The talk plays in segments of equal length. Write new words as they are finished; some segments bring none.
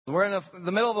We're in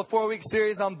the middle of a 4-week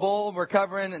series on bold. We're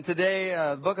covering today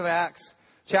the book of Acts,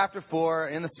 chapter 4.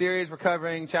 In the series, we're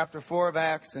covering chapter 4 of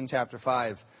Acts and chapter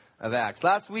 5 of Acts.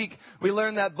 Last week, we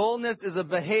learned that boldness is a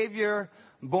behavior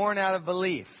born out of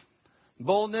belief.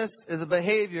 Boldness is a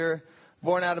behavior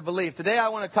born out of belief. Today, I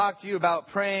want to talk to you about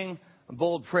praying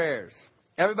bold prayers.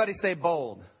 Everybody say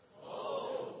bold.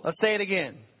 Bold. Let's say it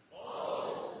again.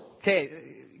 Bold. Okay.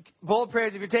 Bold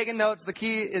prayers, if you're taking notes, the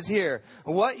key is here.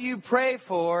 What you pray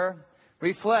for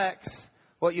reflects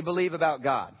what you believe about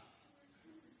God.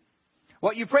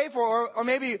 What you pray for, or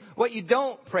maybe what you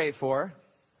don't pray for,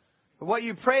 what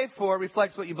you pray for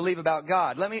reflects what you believe about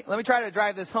God. Let me try to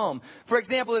drive this home. For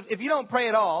example, if you don't pray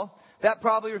at all, that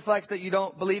probably reflects that you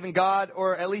don't believe in God,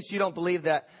 or at least you don't believe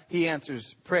that He answers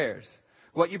prayers.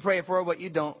 What you pray for, what you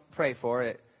don't pray for,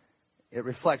 it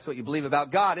reflects what you believe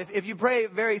about God. If you pray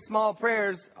very small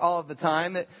prayers all of the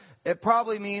time, it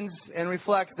probably means and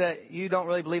reflects that you don't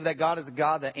really believe that God is a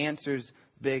God that answers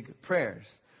big prayers.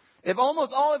 If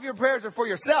almost all of your prayers are for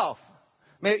yourself,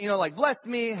 like bless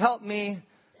me, help me,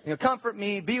 comfort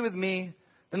me, be with me,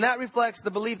 then that reflects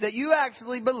the belief that you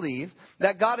actually believe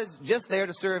that God is just there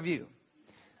to serve you.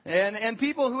 And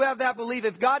people who have that belief,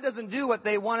 if God doesn't do what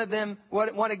they wanted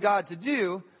God to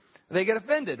do, they get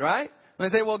offended, right?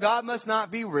 And they say, well, God must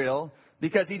not be real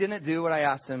because He didn't do what I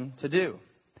asked Him to do.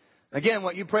 Again,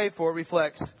 what you pray for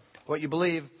reflects what you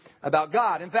believe about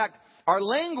God. In fact, our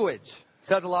language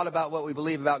says a lot about what we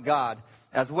believe about God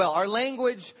as well. Our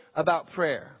language about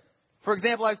prayer. For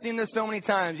example, I've seen this so many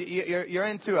times. You're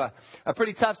into a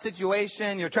pretty tough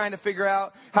situation. You're trying to figure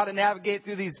out how to navigate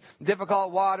through these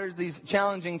difficult waters, these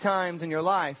challenging times in your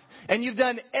life. And you've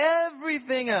done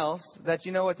everything else that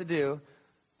you know what to do.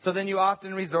 So then you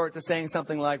often resort to saying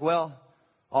something like, well,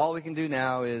 all we can do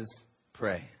now is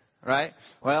pray, right?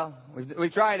 Well,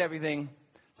 we've tried everything,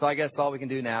 so I guess all we can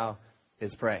do now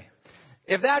is pray.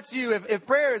 If that's you, if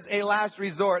prayer is a last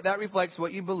resort, that reflects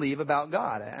what you believe about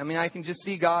God. I mean, I can just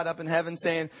see God up in heaven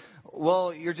saying,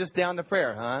 well, you're just down to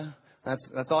prayer, huh?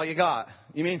 That's all you got.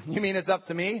 You mean it's up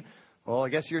to me? Well, I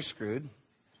guess you're screwed.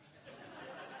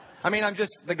 I mean, I'm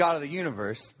just the God of the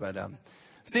universe, but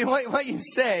see, what you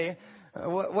say...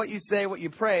 What you say, what you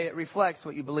pray, it reflects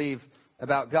what you believe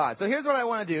about God. So here's what I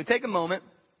want to do. Take a moment,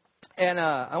 and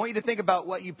I want you to think about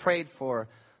what you prayed for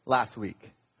last week.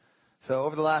 So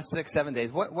over the last 6-7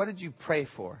 days, what did you pray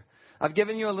for? I've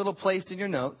given you a little place in your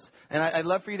notes, and I'd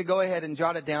love for you to go ahead and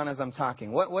jot it down as I'm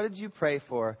talking. What did you pray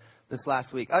for this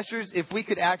last week? Ushers, if we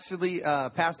could actually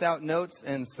pass out notes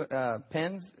and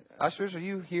pens. Ushers, are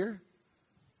you here?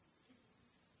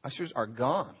 Ushers are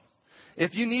gone.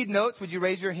 If you need notes, would you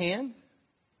raise your hand?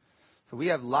 So we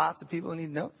have lots of people who need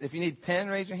notes. If you need pen,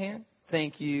 raise your hand.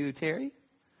 Thank you, Terry.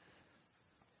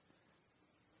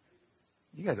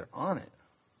 You guys are on it.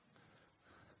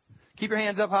 Keep your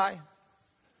hands up high.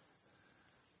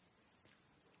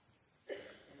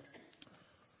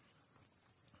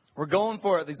 We're going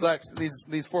for it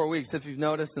these 4 weeks. If you've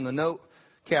noticed in the note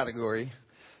category,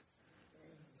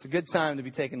 it's a good time to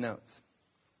be taking notes.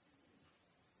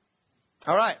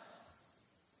 All right.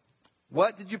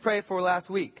 What did you pray for last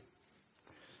week?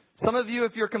 Some of you,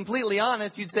 if you're completely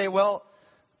honest, you'd say, well,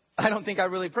 I don't think I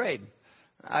really prayed.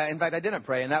 In fact, I didn't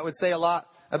pray. And that would say a lot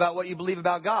about what you believe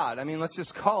about God. I mean, let's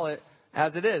just call it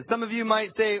as it is. Some of you might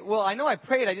say, well, I know I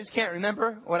prayed. I just can't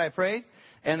remember what I prayed.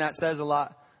 And that says a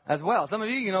lot as well. Some of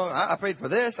you, I prayed for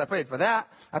this. I prayed for that.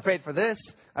 I prayed for this.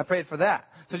 I prayed for that.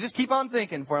 So just keep on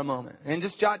thinking for a moment. And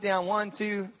just jot down 1,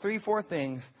 2, 3, 4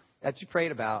 things that you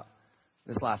prayed about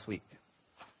this last week.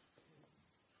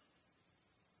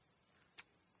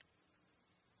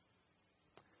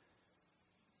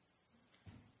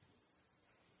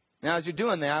 Now, as you're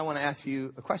doing that, I want to ask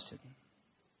you a question.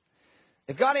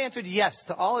 If God answered yes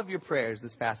to all of your prayers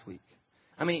this past week,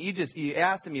 I mean, you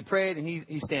asked Him, you prayed, and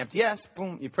He stamped yes.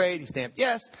 Boom, you prayed, He stamped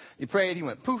yes. You prayed, He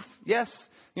went poof, yes.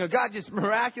 God just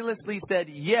miraculously said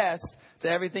yes to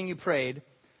everything you prayed.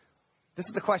 This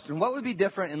is the question. What would be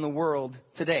different in the world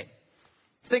today?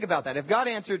 Think about that. If God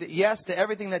answered yes to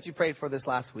everything that you prayed for this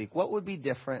last week, what would be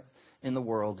different in the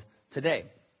world today?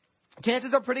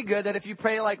 Chances are pretty good that if you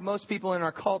pray like most people in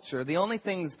our culture, the only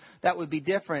things that would be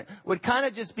different would kind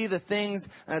of just be the things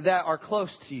that are close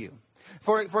to you.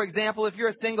 For example, if you're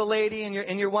a single lady and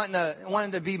you're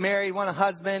wanting to be married, want a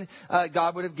husband,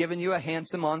 God would have given you a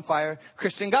handsome, on fire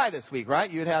Christian guy this week,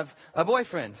 right? You'd have a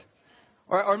boyfriend,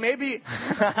 or maybe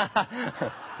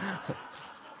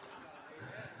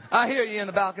I hear you in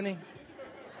the balcony.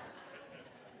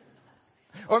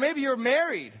 Or maybe you're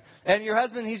married and your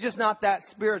husband, he's just not that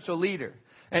spiritual leader.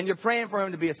 And you're praying for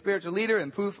him to be a spiritual leader,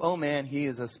 and poof, oh man, he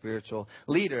is a spiritual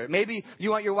leader. Maybe you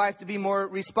want your wife to be more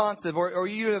responsive, or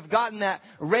you have gotten that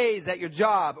raise at your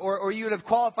job, or you would have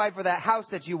qualified for that house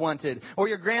that you wanted, or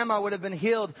your grandma would have been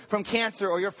healed from cancer,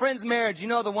 or your friend's marriage, you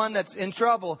know, the one that's in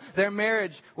trouble, their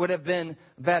marriage would have been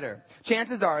better.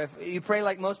 Chances are, if you pray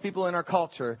like most people in our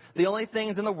culture, the only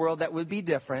things in the world that would be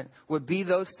different would be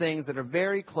those things that are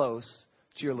very close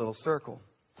to your little circle.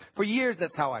 For years,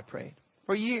 that's how I prayed.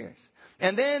 For years.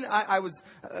 And then I was,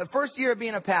 first year of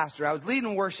being a pastor, I was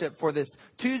leading worship for this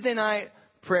Tuesday night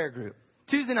prayer group.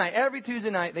 Tuesday night, every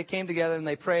Tuesday night, they came together and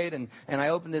they prayed, and I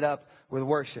opened it up with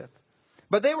worship.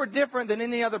 But they were different than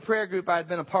any other prayer group I had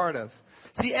been a part of.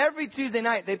 See, every Tuesday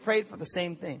night, they prayed for the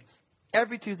same things.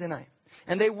 Every Tuesday night.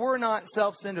 And they were not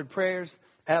self-centered prayers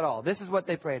at all. This is what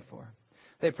they prayed for.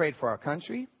 They prayed for our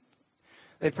country.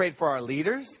 They prayed for our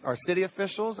leaders, our city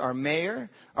officials, our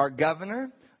mayor, our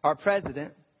governor, our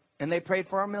president. And they prayed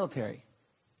for our military.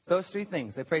 Those three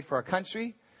things. They prayed for our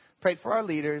country, prayed for our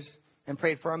leaders, and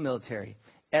prayed for our military.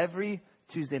 Every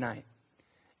Tuesday night.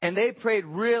 And they prayed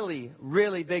really,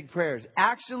 really big prayers.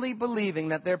 Actually believing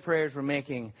that their prayers were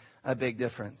making a big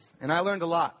difference. And I learned a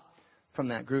lot from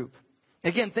that group.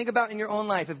 Again, think about in your own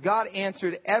life. If God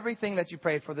answered everything that you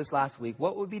prayed for this last week,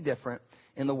 what would be different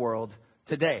in the world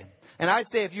today? And I'd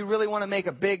say if you really want to make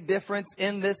a big difference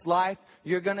in this life,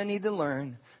 you're going to need to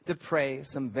learn to pray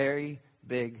some very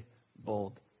big,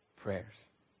 bold prayers.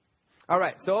 All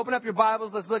right, so open up your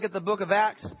Bibles. Let's look at the book of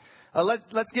Acts.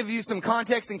 Let's give you some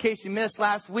context in case you missed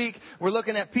last week. We're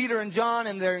looking at Peter and John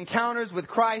and their encounters with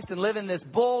Christ and living this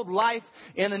bold life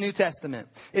in the New Testament.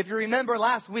 If you remember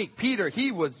last week, Peter,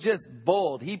 he was just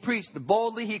bold. He preached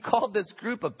boldly. He called this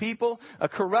group of people a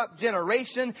corrupt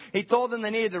generation. He told them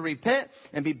they needed to repent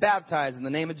and be baptized in the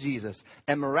name of Jesus.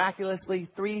 And miraculously,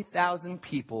 3,000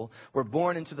 people were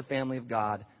born into the family of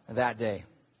God that day.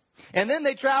 And then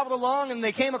they traveled along and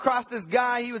they came across this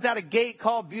guy. He was at a gate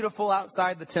called Beautiful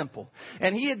outside the temple.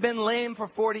 And he had been lame for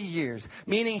 40 years,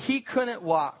 meaning he couldn't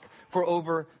walk for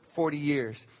over 40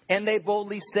 years. And they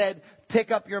boldly said, pick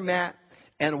up your mat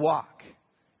and walk.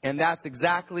 And that's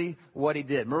exactly what he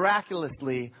did.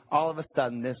 Miraculously, all of a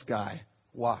sudden, this guy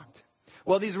walked.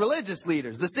 Well, these religious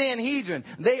leaders, the Sanhedrin,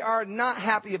 they are not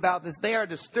happy about this. They are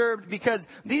disturbed because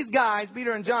these guys,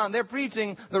 Peter and John, they're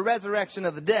preaching the resurrection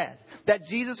of the dead, that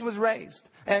Jesus was raised.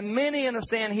 And many in the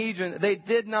Sanhedrin, they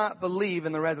did not believe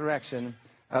in the resurrection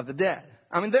of the dead.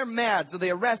 I mean, they're mad. So they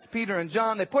arrest Peter and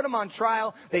John. They put them on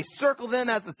trial. They circle them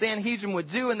as the Sanhedrin would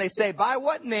do. And they say, by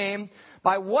what name,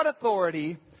 by what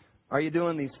authority are you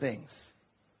doing these things?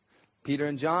 Peter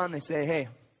and John, they say, hey,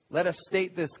 let us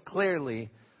state this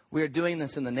clearly. We are doing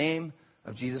this in the name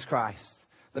of Jesus Christ,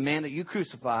 the man that you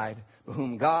crucified, but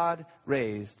whom God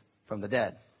raised from the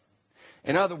dead.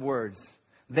 In other words,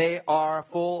 they are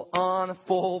full-on,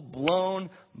 full-blown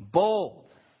bold.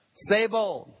 Say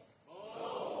bold.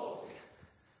 Bold.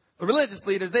 The religious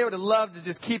leaders, they would have loved to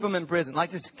just keep them in prison.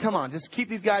 Like, just, come on, just keep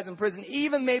these guys in prison.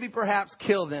 Even maybe perhaps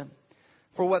kill them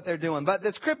for what they're doing. But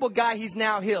this crippled guy, he's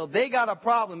now healed. They got a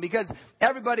problem because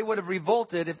everybody would have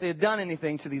revolted if they had done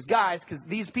anything to these guys because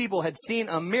these people had seen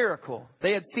a miracle.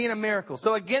 They had seen a miracle.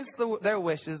 So against their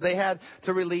wishes, they had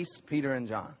to release Peter and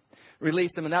John.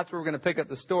 Release them, and that's where we're going to pick up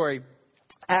the story.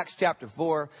 Acts chapter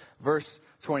 4, verse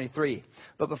 23.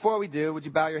 But before we do, would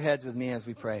you bow your heads with me as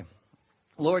we pray?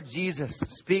 Lord Jesus,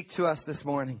 speak to us this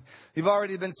morning. You've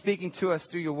already been speaking to us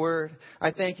through your word.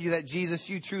 I thank you that, Jesus,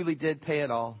 you truly did pay it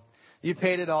all. You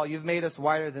paid it all. You've made us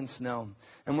whiter than snow.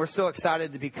 And we're so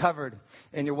excited to be covered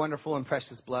in your wonderful and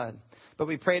precious blood. But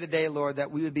we pray today, Lord, that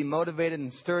we would be motivated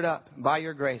and stirred up by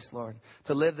your grace, Lord,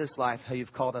 to live this life how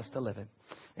you've called us to live it.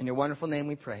 In your wonderful name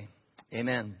we pray.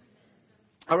 Amen.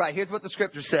 All right, here's what the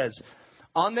scripture says.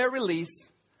 On their release,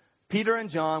 Peter and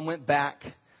John went back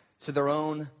to their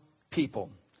own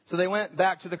people. So they went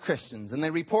back to the Christians and they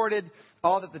reported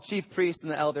all that the chief priests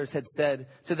and the elders had said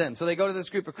to them. So they go to this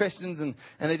group of Christians and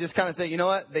they just kind of say, you know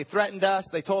what? They threatened us.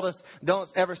 They told us don't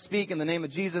ever speak in the name of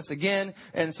Jesus again.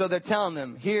 And so they're telling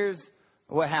them, here's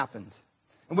what happened.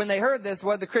 And when they heard this,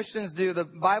 what did the Christians do? The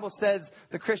Bible says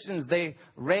the Christians, they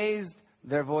raised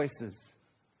their voices.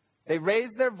 They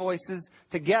raised their voices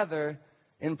together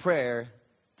in prayer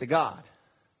to God.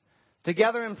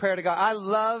 Together in prayer to God. I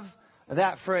love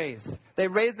that phrase. They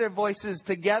raised their voices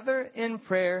together in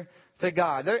prayer to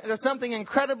God. There's something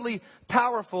incredibly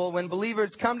powerful when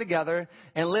believers come together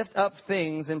and lift up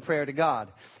things in prayer to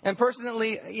God. And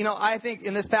personally, I think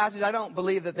in this passage, I don't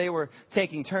believe that they were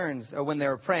taking turns when they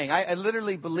were praying. I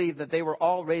literally believe that they were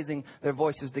all raising their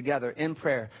voices together in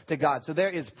prayer to God. So there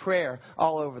is prayer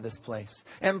all over this place.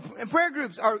 And prayer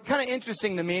groups are kind of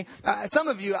interesting to me. Some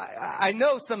of you, I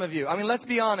know some of you, let's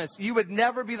be honest, you would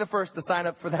never be the first to sign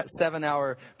up for that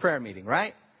 7-hour prayer meeting,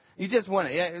 right? You just want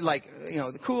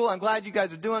it, cool, I'm glad you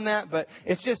guys are doing that, but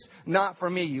it's just not for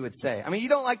me, you would say. You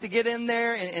don't like to get in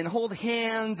there and hold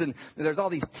hands, and there's all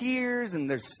these tears, and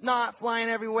there's snot flying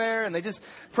everywhere, and they just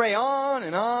pray on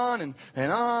and on and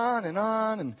on and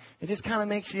on, and it just kind of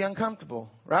makes you uncomfortable,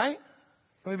 right?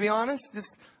 Can we be honest? Just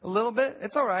a little bit?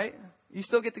 It's all right. You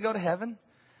still get to go to heaven.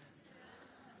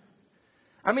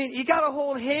 You got to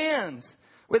hold hands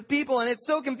with people, and it's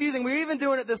so confusing. We were even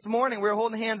doing it this morning. We were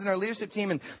holding hands in our leadership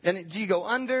team, and do you go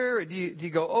under, or do you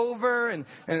go over, and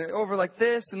over like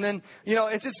this? And then,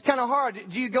 it's just kind of hard.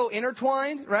 Do you go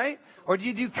intertwined, right? Or do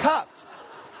you do cupped?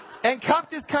 And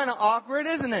cupped is kind of awkward,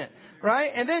 isn't it?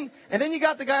 Right? And then you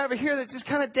got the guy over here that's just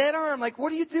kind of dead arm. Like,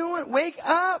 what are you doing? Wake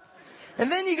up.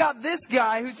 And then you got this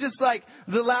guy who's just like,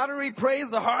 the louder he prays,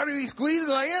 the harder he squeezes,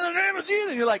 like, in the name of Jesus.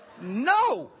 And you're like,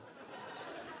 no.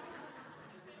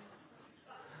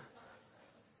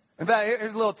 In fact,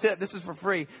 here's a little tip. This is for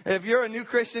free. If you're a new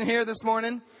Christian here this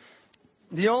morning,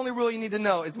 the only rule you need to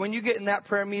know is when you get in that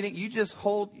prayer meeting, you just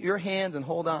hold your hands and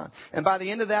hold on. And by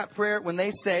the end of that prayer, when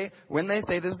they say,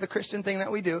 this is the Christian thing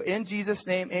that we do, in Jesus'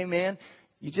 name, amen,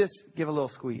 you just give a little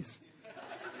squeeze.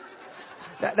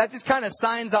 That just kind of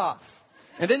signs off.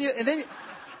 And then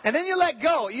you let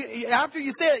go. After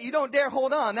you say it, you don't dare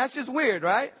hold on. That's just weird,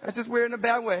 right? That's just weird in a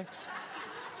bad way.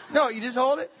 No, you just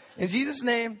hold it in Jesus'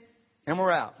 name. And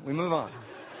we're out. We move on.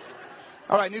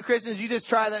 All right, new Christians, you just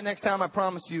try that next time. I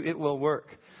promise you it will work.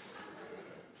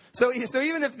 So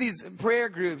even if these prayer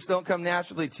groups don't come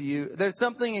naturally to you, there's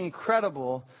something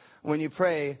incredible when you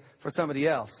pray for somebody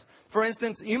else. For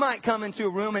instance, you might come into a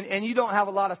room and you don't have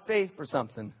a lot of faith for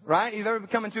something, right? You've ever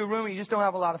come into a room and you just don't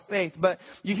have a lot of faith, but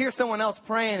you hear someone else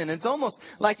praying and it's almost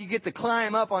like you get to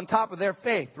climb up on top of their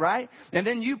faith, right? And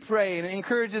then you pray and it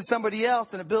encourages somebody else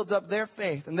and it builds up their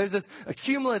faith. And there's this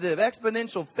accumulative,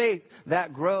 exponential faith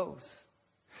that grows.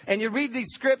 And you read these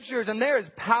scriptures and there is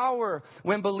power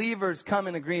when believers come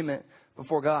in agreement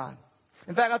before God.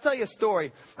 In fact, I'll tell you a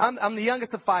story. I'm the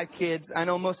youngest of 5 kids. I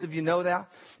know most of you know that.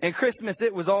 And Christmas,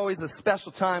 it was always a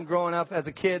special time growing up as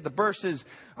a kid. The Burshes,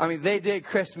 they did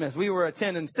Christmas. We were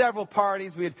attending several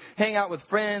parties. We'd hang out with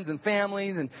friends and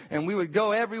families, and we would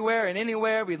go everywhere and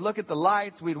anywhere. We'd look at the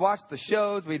lights. We'd watch the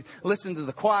shows. We'd listen to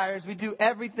the choirs. We'd do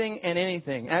everything and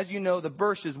anything. As you know, the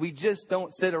Burshes, we just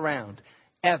don't sit around,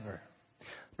 ever.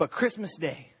 But Christmas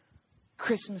Day,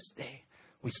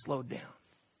 we slowed down.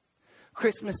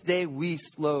 Christmas Day, we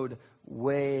slowed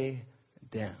way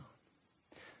down.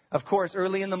 Of course,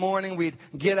 early in the morning, we'd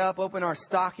get up, open our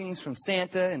stockings from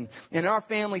Santa. And in our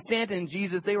family, Santa and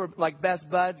Jesus, they were like best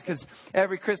buds because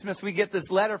every Christmas we get this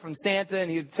letter from Santa and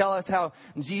he'd tell us how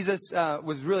Jesus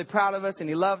was really proud of us and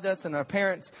he loved us and our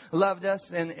parents loved us.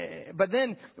 But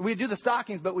then we'd do the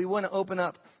stockings, but we wouldn't open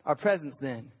up our presents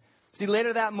then. See,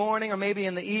 later that morning or maybe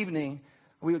in the evening,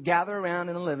 we would gather around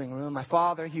in the living room. My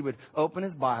father, he would open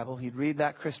his Bible. He'd read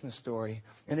that Christmas story.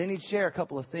 And then he'd share a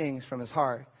couple of things from his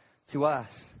heart to us.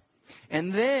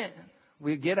 And then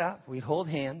we'd get up. We'd hold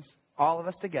hands, all of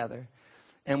us together.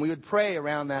 And we would pray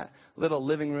around that little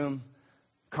living room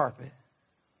carpet.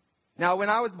 Now, when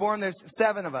I was born, there's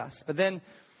 7 of us. But then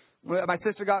my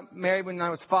sister got married when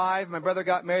I was 5. My brother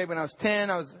got married when I was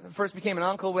 10. I first became an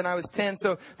uncle when I was 10.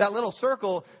 So that little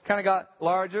circle kind of got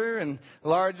larger and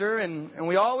larger. And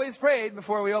we always prayed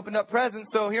before we opened up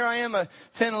presents. So here I am, a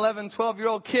 10, 11,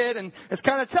 12-year-old kid. And it's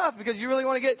kind of tough because you really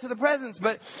want to get to the presents.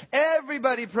 But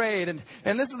everybody prayed.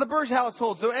 And this is the Bursch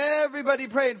household. So everybody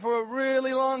prayed for a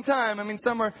really long time.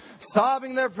 Some are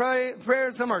sobbing their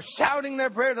prayers. Some are shouting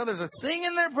their prayers. Others are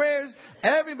singing their prayers.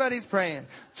 Everybody's praying.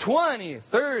 20,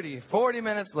 30, 40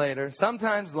 minutes later,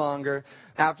 sometimes longer,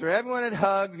 after everyone had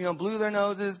hugged, blew their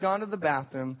noses, gone to the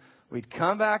bathroom, we'd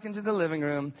come back into the living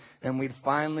room and we'd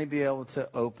finally be able to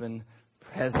open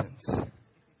presents.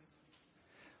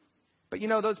 But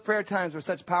those prayer times were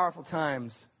such powerful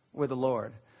times with the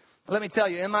Lord. Let me tell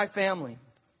you, in my family,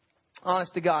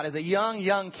 honest to God, as a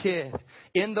young kid,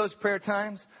 in those prayer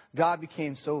times, God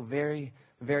became so very,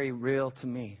 very real to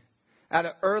me. At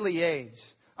an early age,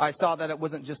 I saw that it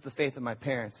wasn't just the faith of my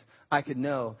parents. I could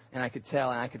know and I could tell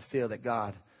and I could feel that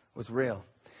God was real.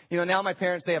 Now my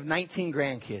parents, they have 19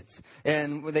 grandkids.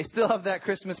 And they still have that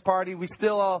Christmas party. We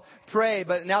still all pray.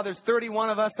 But now there's 31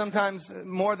 of us, sometimes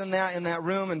more than that in that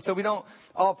room. And so we don't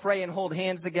all pray and hold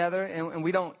hands together. And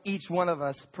we don't each one of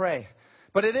us pray.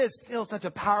 But it is still such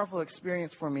a powerful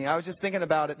experience for me. I was just thinking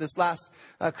about it this last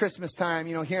Christmas time,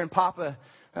 hearing Papa,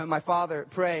 my father,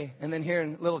 pray, and then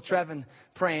hearing little Trevin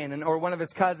praying, or one of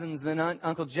his cousins, then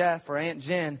Uncle Jeff or Aunt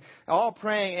Jen, all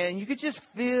praying. And you could just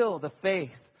feel the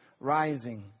faith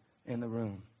rising in the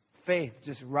room. Faith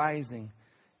just rising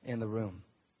in the room.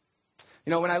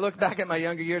 When I look back at my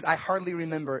younger years, I hardly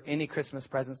remember any Christmas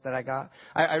presents that I got.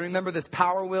 I remember this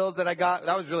Power Wheels that I got.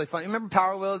 That was really fun. You remember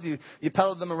Power Wheels? You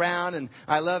pedaled them around, and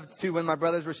I loved to, when my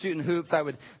brothers were shooting hoops, I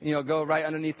would, go right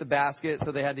underneath the basket,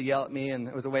 so they had to yell at me, and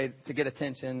it was a way to get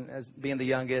attention as being the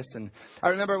youngest. And I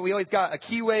remember we always got a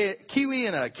kiwi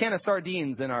and a can of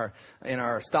sardines in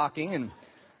our stocking, and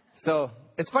so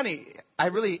it's funny. I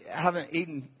really haven't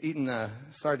eaten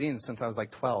sardines since I was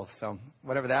like 12, so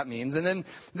whatever that means. And then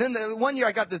the one year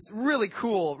I got this really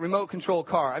cool remote control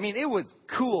car. I mean, it was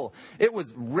cool. It was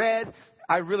red.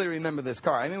 I really remember this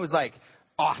car. I mean, it was like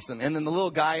awesome. And then the little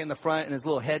guy in the front and his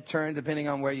little head turned depending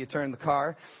on where you turned the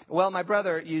car. Well, my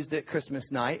brother used it Christmas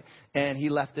night, and he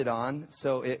left it on,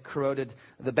 so it corroded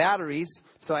the batteries,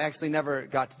 so I actually never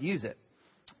got to use it.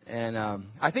 And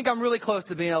I think I'm really close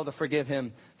to being able to forgive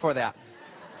him for that.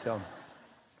 So,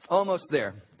 almost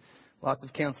there. Lots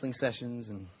of counseling sessions.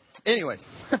 And anyways,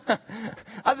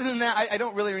 other than that, I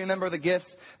don't really remember the gifts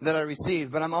that I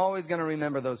received, but I'm always going to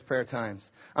remember those prayer times.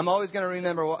 I'm always going to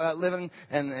remember living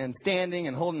and standing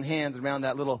and holding hands around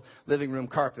that little living room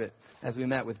carpet as we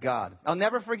met with God. I'll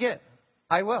never forget.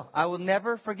 I will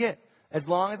never forget, as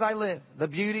long as I live, the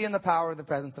beauty and the power of the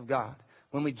presence of God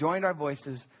when we joined our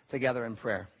voices together in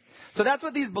prayer. So that's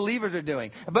what these believers are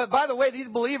doing. But by the way, these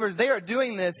believers, they are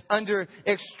doing this under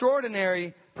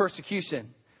extraordinary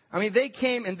persecution. I mean, they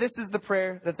came, and this is the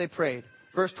prayer that they prayed.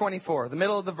 Verse 24, the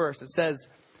middle of the verse, it says,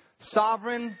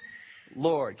 Sovereign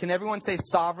Lord. Can everyone say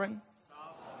sovereign?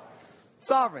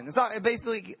 Sovereign. It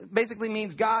basically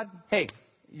means, God, hey,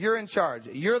 you're in charge.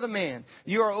 You're the man.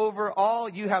 You are over all.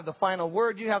 You have the final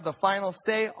word. You have the final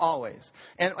say always.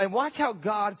 And watch how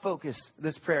God focused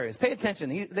this prayer is. Pay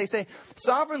attention. They say,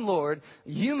 Sovereign Lord,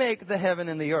 you make the heaven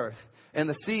and the earth and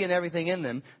the sea and everything in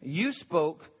them. You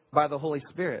spoke by the Holy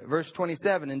Spirit. Verse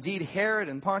 27, Indeed, Herod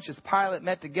and Pontius Pilate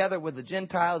met together with the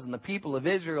Gentiles and the people of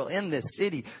Israel in this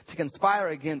city to conspire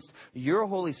against your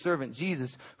holy servant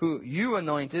Jesus, who you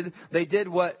anointed. They did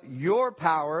what your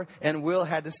power and will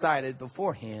had decided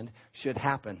beforehand should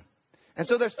happen. And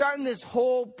so they're starting this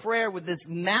whole prayer with this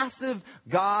massive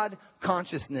God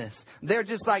consciousness. They're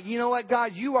just like, you know what,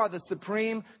 God, you are the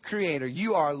supreme creator.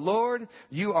 You are Lord.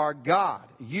 You are God.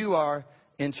 You are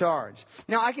in charge.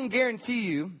 Now, I can guarantee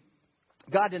you,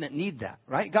 God didn't need that,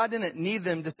 right? God didn't need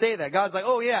them to say that. God's like,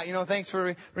 oh yeah, thanks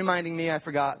for reminding me. I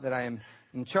forgot that I am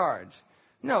in charge.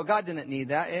 No, God didn't need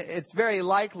that. It's very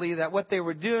likely that what they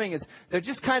were doing is they're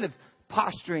just kind of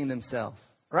posturing themselves,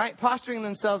 right? Posturing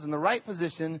themselves in the right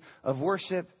position of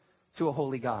worship to a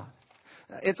holy God.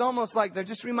 It's almost like they're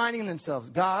just reminding themselves,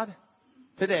 God,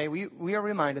 today we are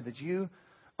reminded that you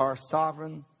are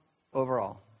sovereign over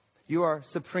all. You are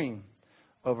supreme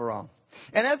over all.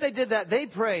 And as they did that, they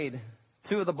prayed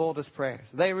two of the boldest prayers.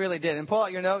 They really did. And pull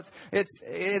out your notes.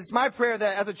 It's my prayer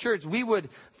that as a church, we would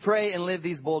pray and live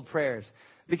these bold prayers.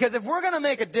 Because if we're going to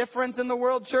make a difference in the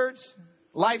world, church,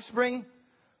 LifeSpring,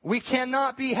 we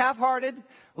cannot be half-hearted,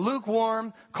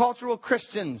 lukewarm, cultural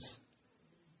Christians.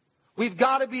 We've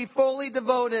got to be fully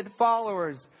devoted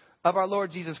followers of our Lord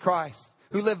Jesus Christ,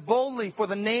 who live boldly for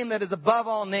the name that is above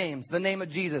all names, the name of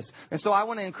Jesus. And so I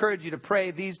want to encourage you to pray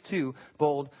these two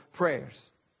bold prayers.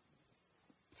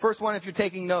 First one, if you're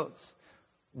taking notes,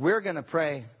 we're going to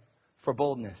pray for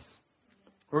boldness.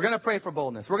 We're going to pray for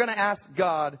boldness. We're going to ask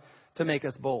God to make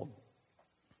us bold.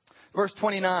 Verse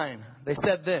 29, they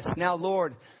said this, Now,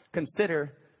 Lord,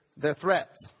 consider their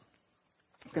threats.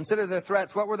 Consider their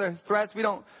threats. What were their threats? We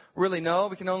don't really know.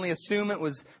 We can only assume it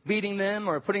was beating them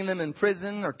or putting them in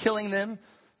prison or killing them.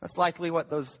 That's likely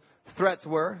what those threats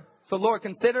were. So, Lord,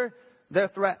 consider their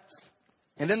threats.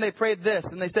 And then they prayed this,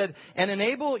 and they said, And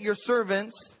enable your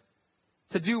servants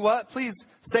to do what? Please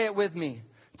say it with me.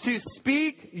 To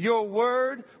speak your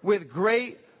word with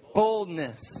great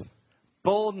boldness.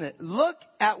 Boldness. Look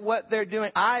at what they're doing.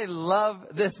 I love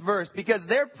this verse because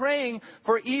they're praying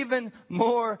for even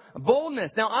more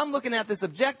boldness. Now, I'm looking at this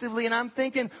objectively and I'm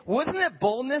thinking, wasn't it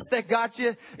boldness that got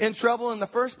you in trouble in the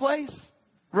first place?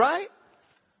 Right?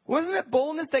 Wasn't it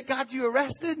boldness that got you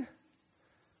arrested?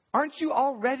 Aren't you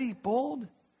already bold?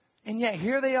 And yet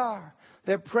here they are.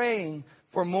 They're praying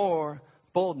for more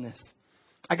boldness.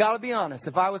 I got to be honest.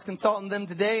 If I was consulting them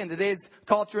today in today's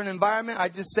culture and environment,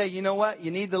 I'd just say, you know what?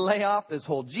 You need to lay off this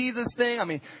whole Jesus thing. I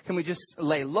mean, can we just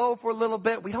lay low for a little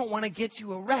bit? We don't want to get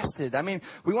you arrested. I mean,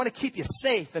 we want to keep you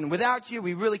safe. And without you,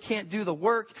 we really can't do the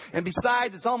work. And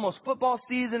besides, it's almost football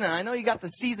season. And I know you got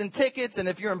the season tickets. And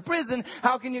if you're in prison,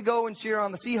 how can you go and cheer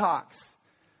on the Seahawks?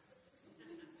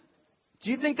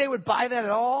 Do you think they would buy that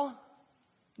at all?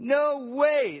 No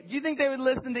way. Do you think they would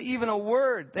listen to even a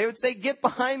word? They would say, get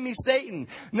behind me, Satan.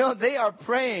 No, they are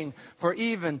praying for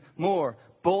even more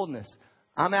boldness.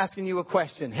 I'm asking you a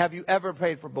question. Have you ever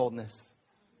prayed for boldness?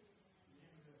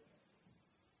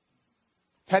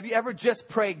 Have you ever just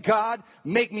prayed, God,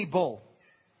 make me bold?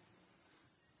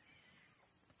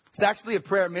 It's actually a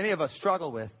prayer many of us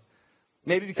struggle with.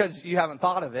 Maybe because you haven't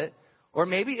thought of it. Or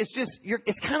maybe it's just,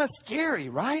 it's kind of scary,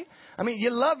 right? I mean, you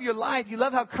love your life. You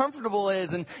love how comfortable it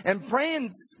is. And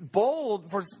praying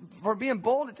bold, for being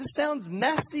bold, it just sounds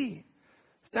messy.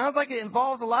 Sounds like it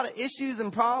involves a lot of issues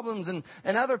and problems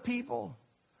and other people.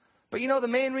 But you know, the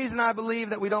main reason I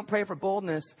believe that we don't pray for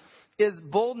boldness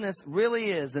really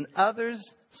is an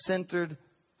others-centered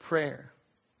prayer.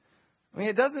 I mean,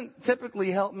 it doesn't typically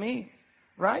help me,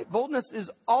 right? Boldness is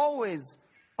always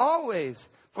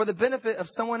for the benefit of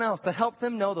someone else, to help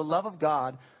them know the love of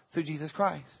God through Jesus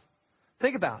Christ.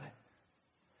 Think about it.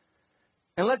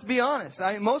 And let's be honest.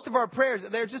 I mean, most of our prayers,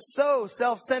 they're just so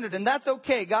self-centered. And that's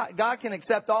okay. God can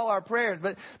accept all our prayers.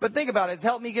 But think about it. It's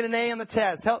help me get an A on the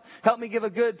test. Help me give a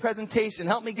good presentation.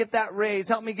 Help me get that raise.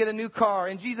 Help me get a new car.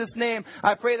 In Jesus' name,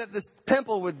 I pray that this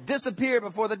pimple would disappear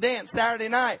before the dance Saturday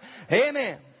night.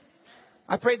 Amen.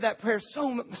 I prayed that prayer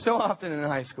so often in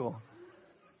high school.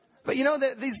 But you know,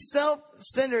 that these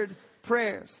self-centered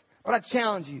prayers, but I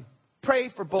challenge you, pray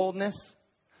for boldness.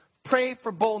 Pray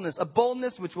for boldness, a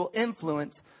boldness which will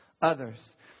influence others.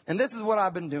 And this is what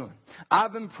I've been doing.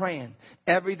 I've been praying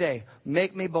every day.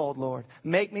 Make me bold, Lord.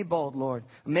 Make me bold, Lord.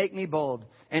 Make me bold.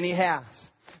 And He has.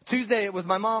 Tuesday, it was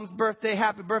my mom's birthday.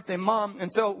 Happy birthday, Mom.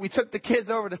 And so we took the kids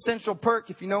over to Central Perk.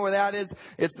 If you know where that is,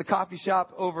 it's the coffee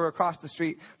shop over across the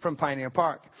street from Pioneer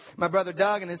Park. My brother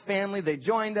Doug and his family, they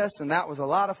joined us, and that was a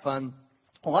lot of fun.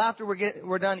 Well, after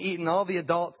we're done eating, all the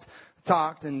adults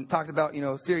talked about,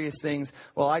 serious things.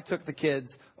 Well, I took the kids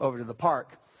over to the park.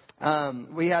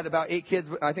 We had about 8 kids.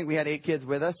 I think we had 8 kids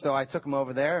with us, so I took them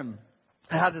over there, and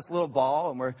I had this little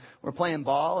ball, and we're playing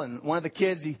ball, and one of the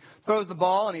kids, he throws the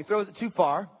ball, and he throws it too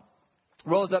far,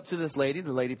 rolls up to this lady.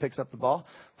 The lady picks up the ball,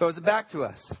 throws it back to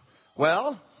us.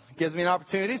 Well, it gives me an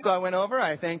opportunity, so I went over.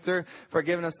 I thanked her for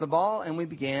giving us the ball, and we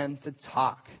began to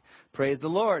talk. Praise the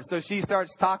Lord. So she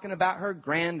starts talking about her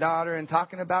granddaughter and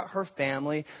talking about her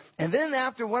family. And then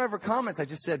after one of her comments, I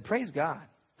just said, praise God.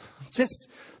 Just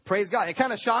praise God. It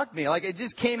kind of shocked me. Like, it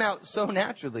just came out so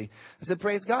naturally. I said,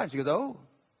 praise God. She goes, oh,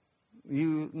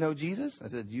 you know Jesus? I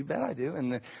said, you bet I do.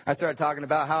 And I started talking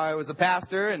about how I was a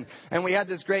pastor, and we had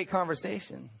this great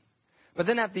conversation. But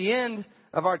then at the end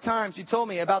of our time, she told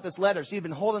me about this letter. She had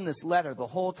been holding this letter the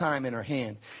whole time in her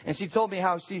hand. And she told me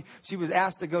how she was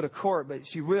asked to go to court, but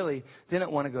she really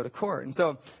didn't want to go to court. And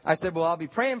so I said, well, I'll be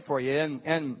praying for you.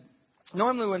 And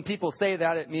normally when people say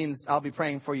that, it means I'll be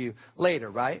praying for you later,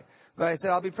 right? But I said,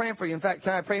 I'll be praying for you. In fact,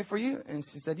 can I pray for you? And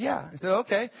she said, yeah. I said,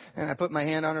 okay. And I put my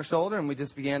hand on her shoulder, and we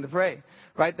just began to pray.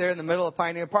 Right there in the middle of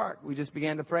Pioneer Park, we just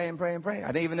began to pray and pray and pray. I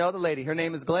didn't even know the lady. Her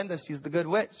name is Glenda. She's the good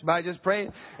witch. But I just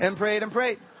prayed and prayed and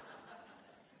prayed.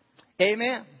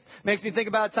 Amen. Makes me think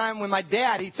about a time when my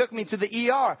dad, he took me to the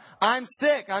ER. I'm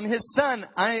sick. I'm his son.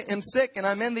 I am sick and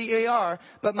I'm in the ER.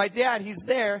 But my dad, he's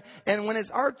there. And when it's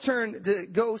our turn to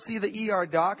go see the ER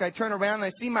doc, I turn around and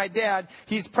I see my dad.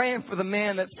 He's praying for the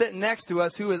man that's sitting next to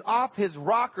us who is off his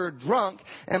rocker drunk.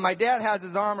 And my dad has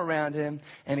his arm around him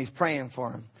and he's praying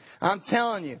for him. I'm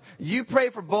telling you, you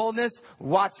pray for boldness,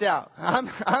 watch out.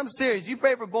 I'm serious. You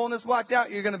pray for boldness, watch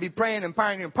out. You're going to be praying in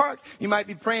Pioneer Park. You might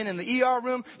be praying in the ER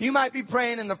room. You might be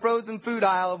praying in the frozen food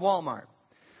aisle of Walmart.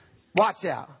 Watch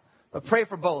out. But pray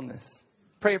for boldness.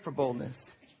 Pray for boldness.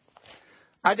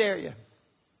 I dare you.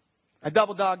 I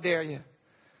double dog dare you.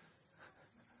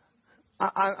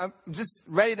 I'm just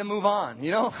ready to move on.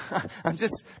 I'm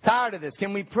just tired of this.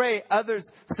 Can we pray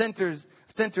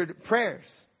others-centered prayers?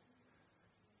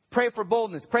 Pray for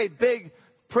boldness. Pray big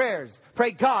prayers.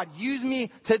 Pray, God, use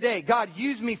me today. God,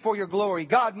 use me for your glory.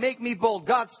 God, make me bold.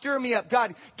 God, stir me up.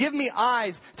 God, give me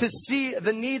eyes to see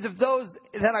the needs of those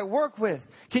that I work with.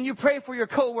 Can you pray for your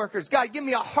coworkers? God, give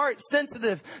me a heart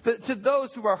sensitive to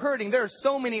those who are hurting. There are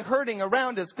so many hurting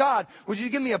around us. God, would you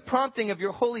give me a prompting of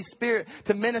your Holy Spirit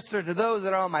to minister to those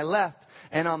that are on my left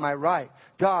and on my right?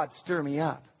 God, stir me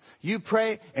up. You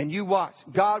pray and you watch.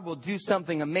 God will do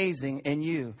something amazing in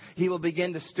you. He will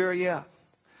begin to stir you up.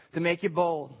 to make you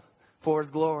bold for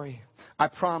His glory. I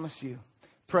promise you,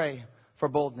 pray for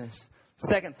boldness.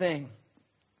 Second thing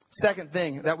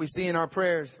that we see in our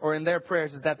prayers or in their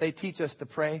prayers is that they teach us to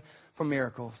pray for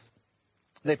miracles.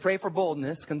 They pray for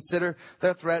boldness, consider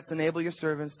their threats, enable your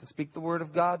servants to speak the word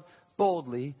of God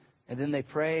boldly, and then they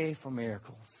pray for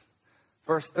miracles.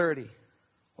 Verse 30,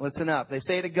 listen up. They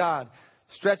say to God,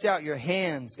 stretch out your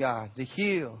hands, God, to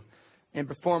heal and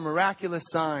perform miraculous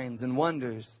signs and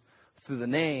wonders through the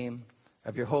name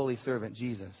of your holy servant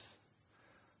Jesus.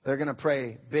 They're going to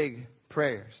pray big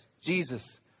prayers. Jesus,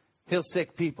 heal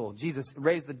sick people. Jesus,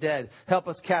 raise the dead. Help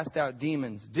us cast out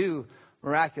demons. Do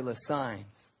miraculous signs.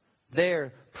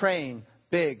 They're praying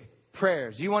big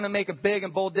prayers. You want to make a big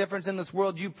and bold difference in this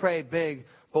world? You pray big,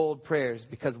 bold prayers,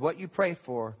 because what you pray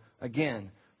for,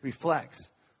 again, reflects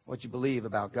what you believe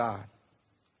about God.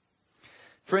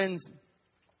 Friends,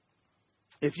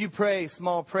 if you pray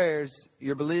small prayers,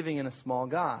 you're believing in a small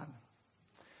God.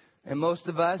 And most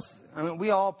of us, we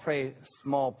all pray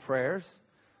small prayers.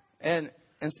 And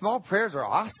small prayers are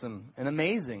awesome and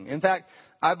amazing. In fact,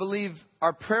 I believe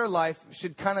our prayer life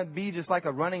should kind of be just like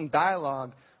a running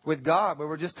dialogue with God, where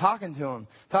we're just talking to Him,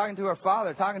 talking to our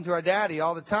Father, talking to our Daddy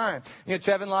all the time. You know,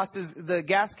 Trevin lost the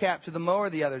gas cap to the mower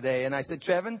the other day, and I said,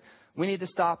 Trevin, we need to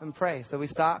stop and pray. So we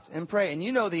stopped and prayed. And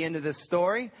you know the end of this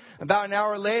story. About an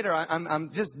hour later,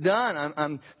 I'm just done.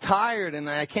 I'm tired, and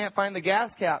I can't find the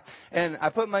gas cap. And I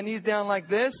put my knees down like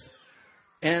this,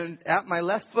 and at my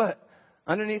left foot,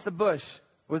 underneath the bush,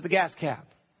 was the gas cap.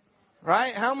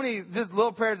 Right? How many just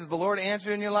little prayers does the Lord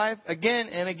answer in your life? Again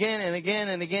and again and again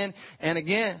and again and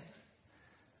again.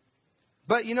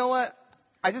 But you know what?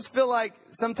 I just feel like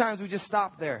sometimes we just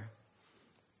stop there.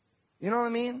 You know what I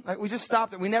mean? Like we just stop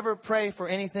there. We never pray for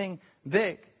anything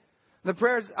big. The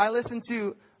prayers I listen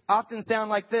to often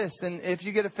sound like this. And if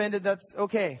you get offended, that's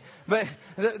okay. But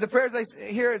the prayers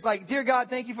I hear is like, Dear God,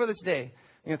 thank you for this day.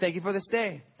 You know, thank you for this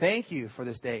day. Thank you for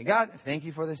this day. God, thank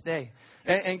you for this day.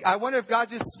 And I wonder if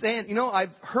God's just saying, you know,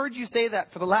 I've heard you say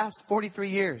that for the last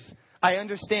 43 years. I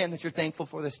understand that you're thankful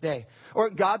for this day. Or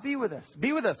God, be with us.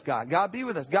 Be with us, God. God, be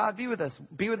with us. God, be with us.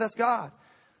 Be with us, God.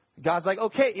 God's like,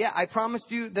 okay, yeah, I promised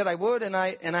you that I would, and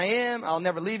I am. I'll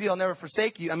never leave you. I'll never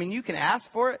forsake you. I mean, you can ask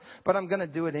for it, but I'm going to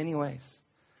do it anyways.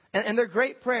 And they're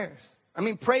great prayers. I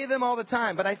mean, pray them all the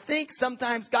time. But I think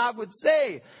sometimes God would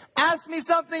say, ask me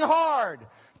something hard.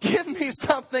 Give me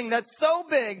something that's so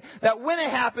big that when it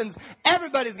happens,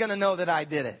 everybody's going to know that I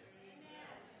did it.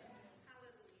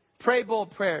 Pray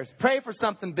bold prayers. Pray for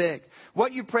something big.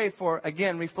 What you pray for,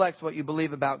 again, reflects what you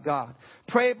believe about God.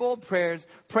 Pray bold prayers.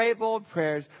 Pray bold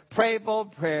prayers. Pray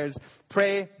bold prayers.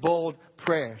 Pray bold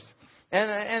prayers.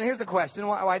 And here's a question.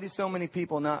 Why do so many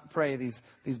people not pray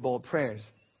these bold prayers?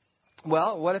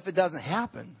 Well, what if it doesn't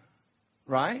happen?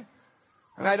 Right?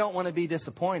 I mean, I don't want to be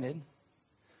disappointed.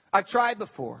 I've tried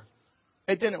before.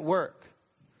 It didn't work.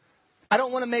 I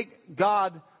don't want to make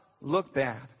God look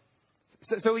bad.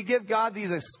 So we give God these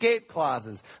escape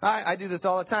clauses. I do this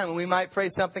all the time. And we might pray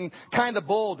something kind of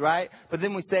bold, right? But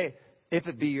then we say, if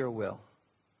it be your will.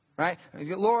 Right?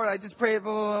 Lord, I just pray,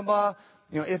 blah, blah, blah.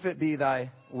 You know, if it be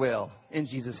thy will. In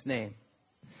Jesus' name.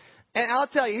 And I'll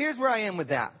tell you, here's where I am with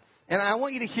that. And I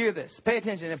want you to hear this. Pay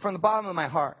attention. And from the bottom of my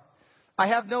heart. I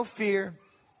have no fear,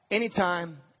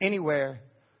 anytime, anywhere,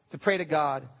 to pray to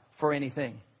God for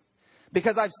anything.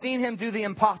 Because I've seen Him do the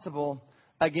impossible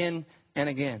again and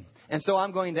again. And so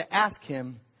I'm going to ask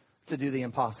Him to do the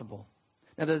impossible.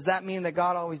 Now, does that mean that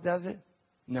God always does it?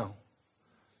 No.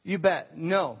 You bet.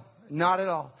 No, not at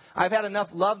all. I've had enough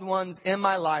loved ones in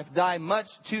my life die much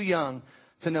too young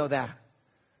to know that.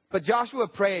 But Joshua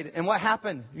prayed, and what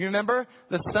happened? You remember?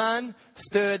 The sun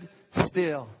stood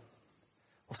still.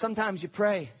 Well, sometimes you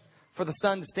pray for the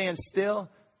sun to stand still,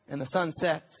 and the sun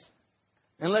sets.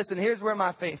 And listen, here's where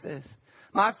my faith is.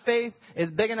 My faith is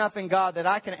big enough in God that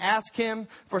I can ask Him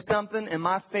for something, and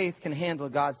my faith can handle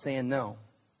God saying no.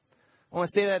 I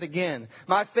want to say that again.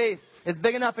 My faith is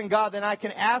big enough in God that I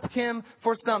can ask Him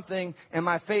for something, and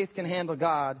my faith can handle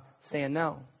God saying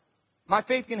no. My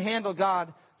faith can handle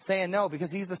God saying no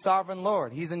because He's the sovereign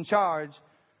Lord. He's in charge.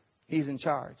 He's in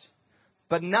charge.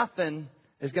 But nothing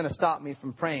is going to stop me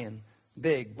from praying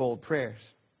big, bold prayers.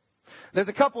 There's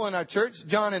a couple in our church,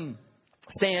 John and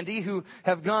Sandy, who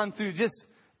have gone through just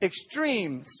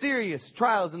extreme, serious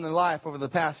trials in their life over the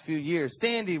past few years.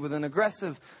 Sandy with an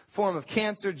aggressive form of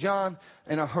cancer, John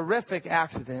in a horrific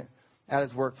accident at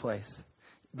his workplace.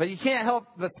 But you can't help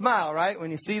but smile, right,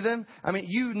 when you see them? I mean,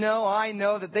 I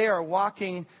know that they are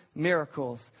walking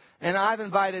miracles. And I've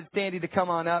invited Sandy to come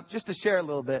on up just to share a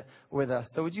little bit with us.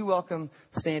 So would you welcome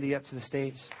Sandy up to the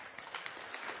stage?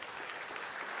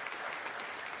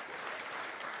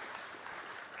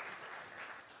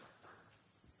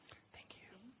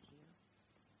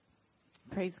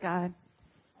 Praise God.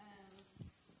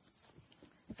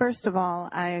 First of all,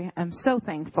 I am so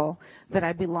thankful that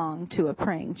I belong to a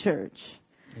praying church.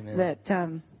 Amen.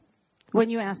 That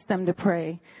when you ask them to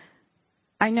pray,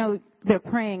 I know they're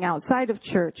praying outside of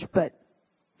church, but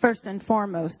first and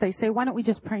foremost, they say, why don't we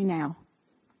just pray now?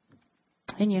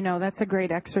 And, that's a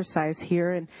great exercise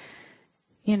here. And,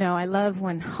 I love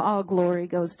when all glory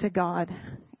goes to God.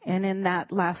 And in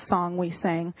that last song we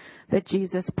sang that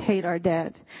Jesus paid our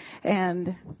debt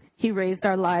and he raised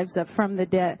our lives up from the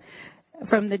dead,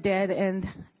 and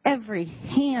every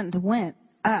hand went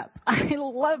up. I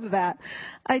love that.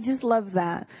 I just love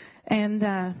that. And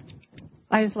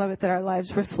I just love it that our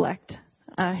lives reflect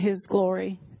his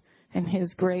glory and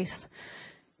his grace.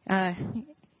 And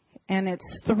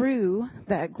it's through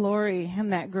that glory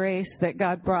and that grace that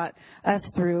God brought us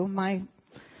through. My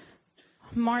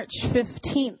March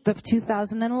 15th of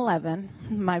 2011,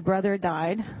 my brother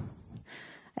died.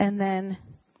 And then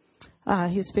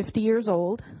he was 50 years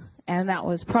old. And that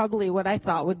was probably what I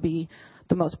thought would be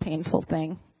the most painful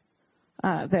thing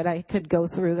that I could go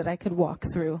through, that I could walk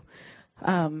through.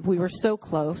 We were so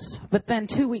close. But then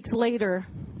 2 weeks later,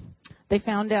 they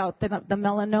found out that the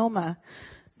melanoma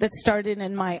that started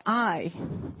in my eye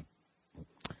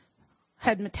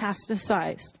had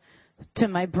metastasized to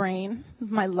my brain,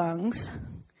 my lungs,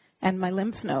 and my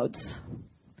lymph nodes.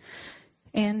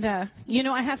 And,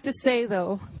 I have to say,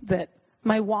 though, that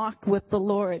my walk with the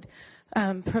Lord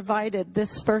provided this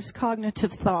first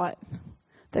cognitive thought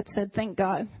that said, thank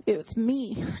God, it's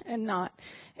me and not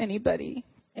anybody,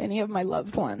 any of my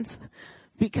loved ones.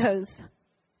 Because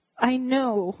I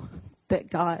know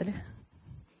that God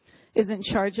is in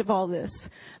charge of all this,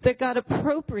 that God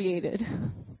appropriated,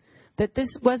 that this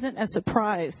wasn't a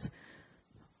surprise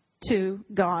to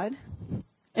God.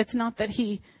 It's not that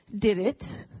he did it.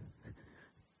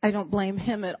 I don't blame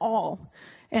him at all.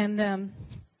 And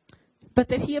but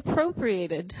that he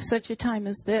appropriated such a time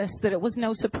as this, that it was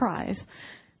no surprise.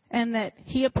 And that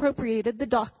he appropriated the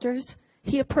doctors,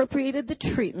 he appropriated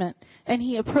the treatment, and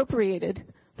he appropriated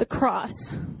the cross.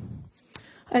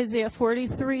 Isaiah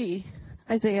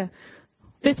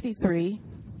 53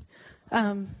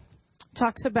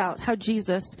 talks about how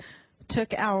Jesus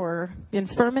took our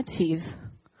infirmities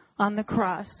on the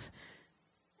cross.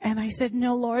 And I said,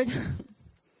 no, Lord,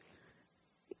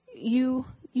 you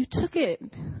took it.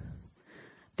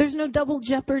 There's no double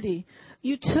jeopardy.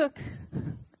 You took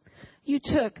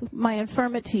my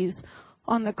infirmities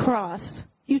on the cross.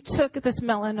 You took this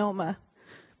melanoma.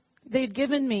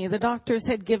 The doctors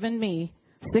had given me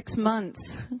 6 months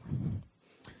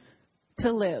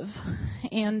to live.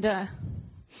 And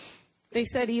they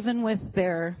said even with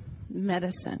their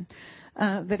medicine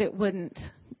that it wouldn't,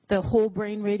 the whole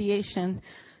brain radiation,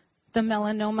 the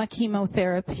melanoma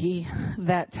chemotherapy,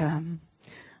 that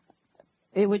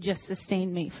it would just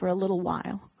sustain me for a little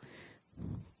while.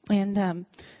 And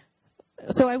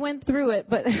so I went through it,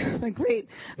 but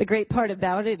the great part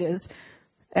about it is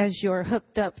as you're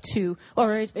hooked up to,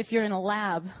 or if you're in a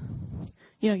lab,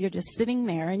 you're just sitting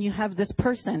there and you have this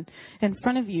person in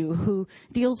front of you who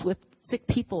deals with sick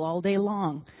people all day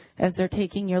long as they're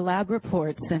taking your lab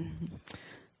reports. And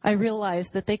I realized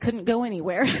that they couldn't go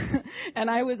anywhere. And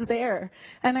I was there.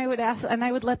 And I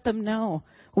would let them know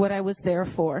what I was there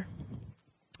for.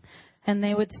 And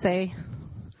they would say,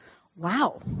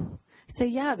 wow. I'd say,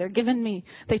 yeah,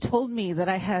 they told me that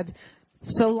I had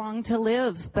so long to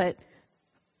live, but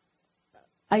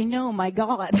I know my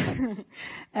God.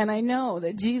 And I know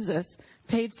that Jesus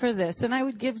paid for this. And I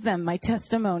would give them my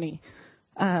testimony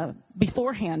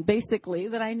beforehand, basically,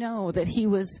 that I know that he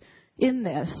was in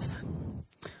this.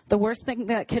 The worst thing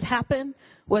that could happen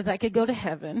was I could go to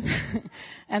heaven.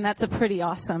 And that's a pretty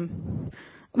awesome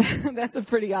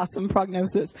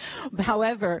prognosis.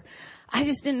 However, I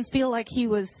just didn't feel like he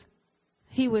was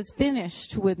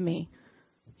finished with me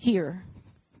here.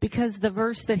 Because the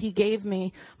verse that he gave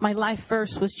me, my life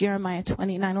verse, was Jeremiah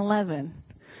 29:11.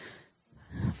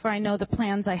 For I know the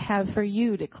plans I have for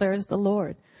you, declares the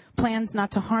Lord. Plans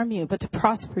not to harm you, but to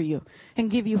prosper you and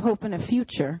give you hope in a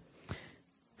future.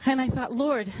 And I thought,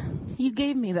 Lord, you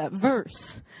gave me that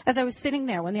verse. As I was sitting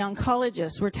there when the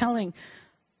oncologists were telling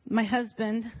my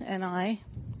husband and I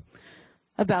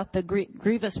about the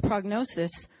grievous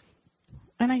prognosis,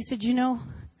 and I said,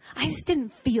 I just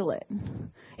didn't feel it.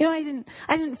 I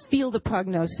didn't feel the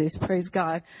prognosis, praise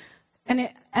God. And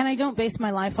I don't base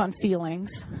my life on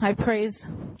feelings. I praise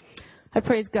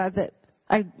God that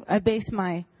I base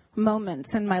my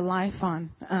moments in my life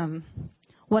on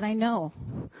what I know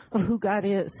of who God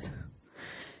is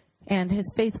and his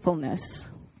faithfulness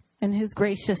and his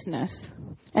graciousness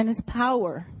and his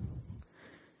power.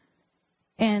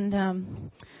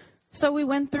 And so we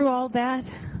went through all that.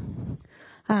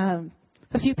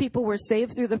 A few people were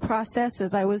saved through the process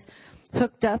as I was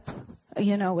hooked up,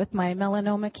 with my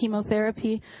melanoma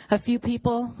chemotherapy. A few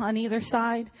people on either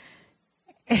side,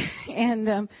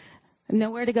 and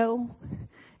nowhere to go.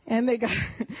 And they got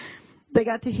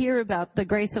to hear about the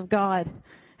grace of God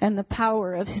and the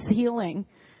power of His healing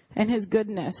and His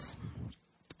goodness.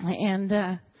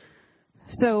 And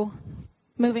so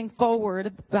moving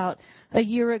forward, about a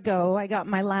year ago, I got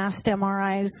my last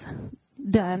MRIs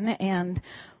done, and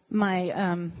my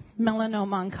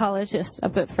melanoma oncologist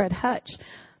up at Fred Hutch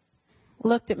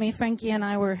looked at me. Frankie and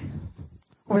I were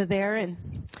there, and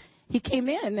he came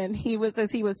in, and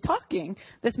as he was talking,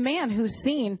 this man who's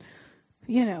seen,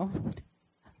 the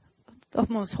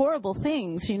most horrible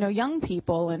things, young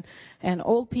people and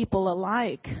old people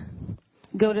alike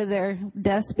go to their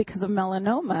deaths because of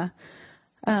melanoma.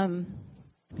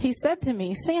 He said to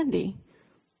me, Sandy,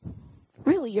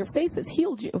 really, your faith has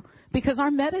healed you, because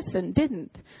our medicine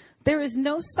didn't. There is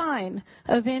no sign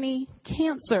of any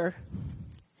cancer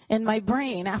in my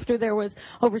brain after there was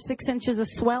over 6 inches of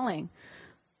swelling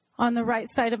on the right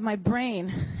side of my brain.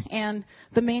 And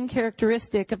the main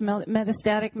characteristic of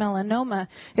metastatic melanoma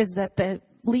is that the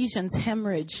lesions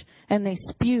hemorrhage and they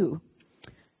spew.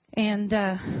 And,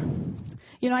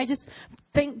 I just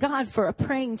thank God for a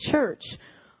praying church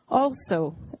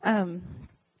also.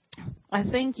 I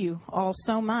thank you all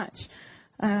so much.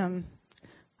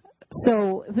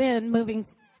 So then moving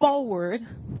forward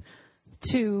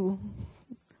to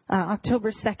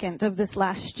October 2nd of this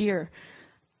last year,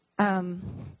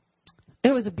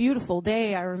 it was a beautiful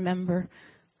day, I remember.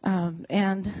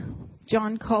 And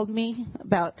John called me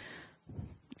about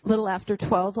a little after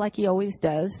 12, like he always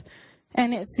does.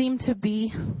 And it seemed to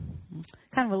be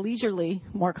kind of a leisurely,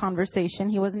 more conversation.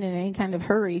 He wasn't in any kind of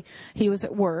hurry. He was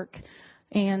at work.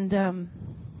 And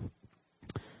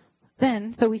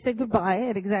so we said goodbye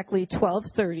at exactly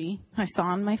 12:30. I saw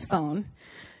on my phone.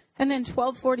 And then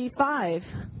 12:45,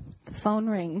 the phone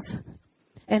rings.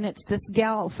 And it's this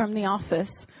gal from the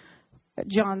office at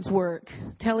John's work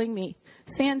telling me,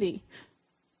 Sandy,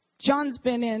 John's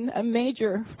been in a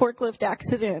major forklift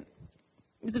accident.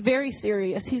 It's very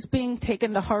serious. He's being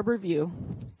taken to Harborview.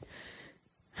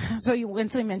 So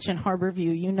once I mention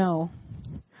Harborview, you know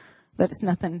that it's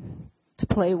nothing to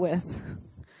play with.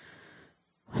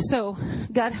 So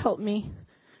God helped me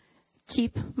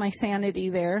keep my sanity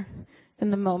there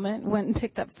in the moment. Went and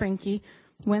picked up Frankie,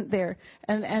 went there.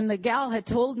 And the gal had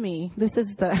told me, this is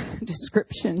the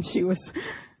description. She was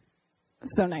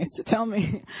so nice to tell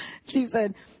me. She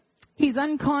said, he's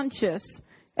unconscious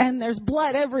and there's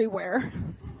blood everywhere.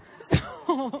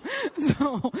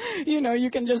 So, you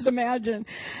can just imagine.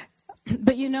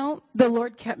 But, the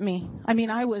Lord kept me. I mean,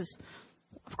 I was,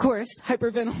 of course,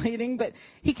 hyperventilating, but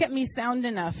He kept me sound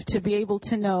enough to be able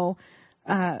to know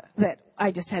that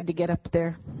I just had to get up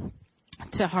there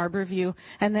to Harborview.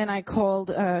 And then I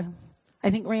called, I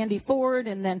think, Randy Ford,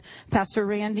 and then Pastor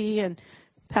Randy and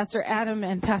Pastor Adam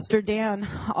and Pastor Dan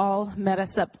all met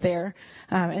us up there,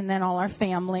 and then all our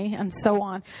family and so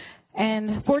on.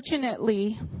 And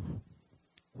fortunately,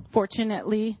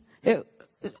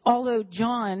 although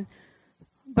John,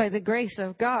 by the grace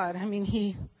of God, I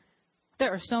mean,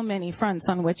 there are so many fronts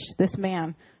on which this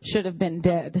man should have been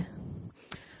dead.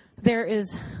 There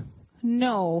is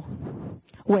no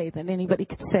way that anybody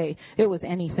could say it was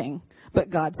anything but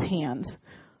God's hand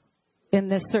in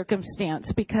this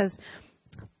circumstance, because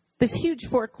this huge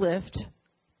forklift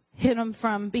hit him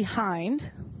from behind,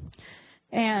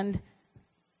 and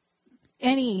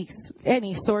any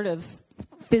sort of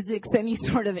physics, any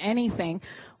sort of anything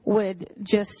would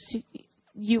just,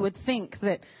 you would think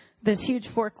that this huge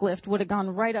forklift would have gone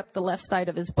right up the left side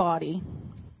of his body.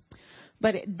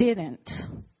 But it didn't.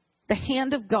 The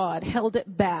hand of God held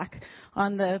it back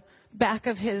on the back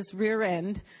of his rear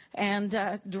end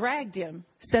and dragged him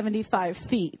 75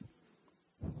 feet.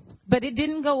 But it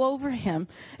didn't go over him.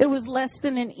 It was less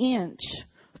than an inch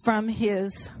from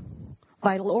his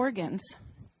vital organs.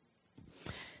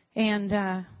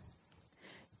 And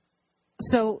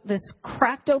so this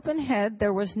cracked open head,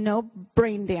 there was no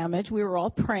brain damage. We were all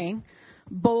praying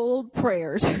bold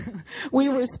prayers. We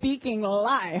were speaking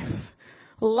life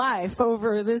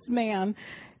over this man.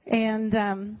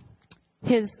 And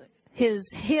his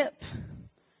hip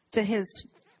to his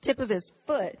tip of his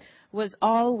foot was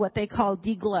all what they call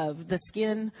degloved. The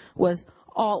skin was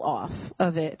all off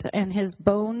of it. And his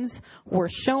bones were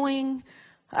showing,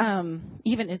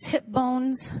 even his hip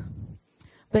bones.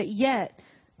 But yet,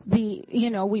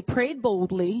 we prayed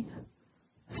boldly,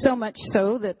 so much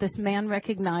so that this man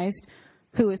recognized,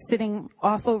 who was sitting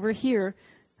off over here,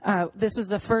 This was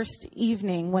the first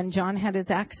evening when John had his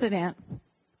accident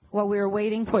while we were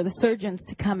waiting for the surgeons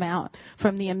to come out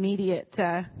from the immediate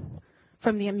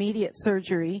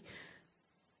surgery.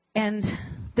 And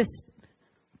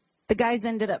the guys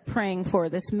ended up praying for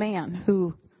this man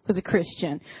who was a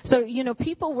Christian. So,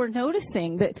 people were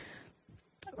noticing that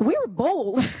we were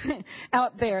bold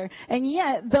out there. And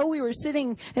yet, though we were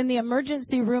sitting in the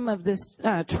emergency room of this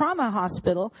trauma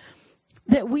hospital,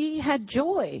 that we had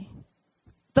joy.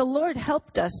 The Lord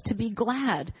helped us to be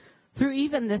glad through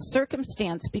even this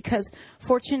circumstance, because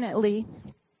fortunately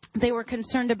they were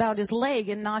concerned about his leg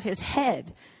and not his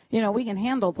head. We can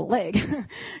handle the leg.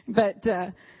 But,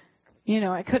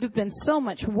 it could have been so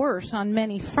much worse on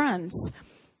many fronts.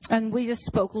 And we just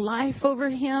spoke life over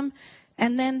him.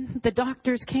 And then the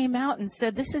doctors came out and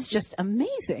said, "This is just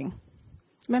amazing."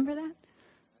 Remember that?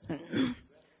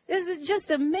 This is just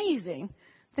amazing.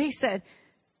 They said,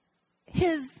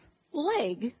 his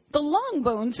leg, the long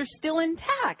bones are still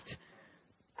intact.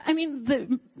 I mean,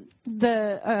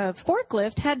 the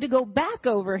forklift had to go back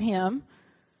over him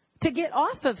to get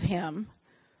off of him.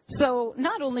 So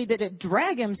not only did it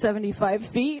drag him 75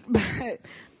 feet, but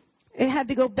it had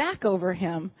to go back over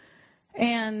him.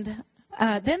 And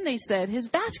then they said his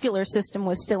vascular system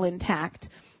was still intact.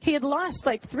 He had lost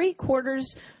like 2/3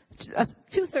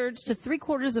 to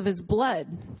 3/4 of his blood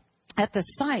at the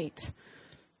site.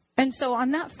 And so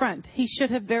on that front, he should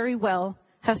have very well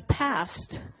have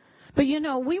passed. But,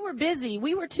 we were busy.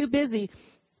 We were too busy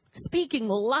speaking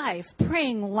life,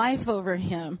 praying life over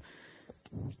him.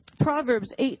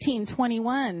 Proverbs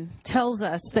 18:21 tells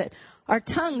us that our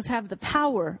tongues have the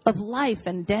power of life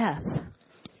and death.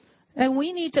 And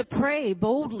we need to pray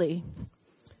boldly.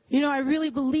 I really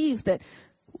believe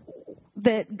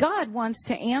that God wants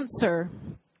to answer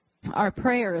our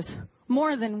prayers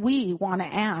more than we want to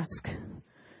ask,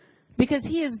 because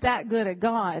he is that good a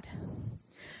God.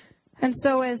 And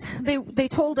so as they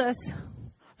told us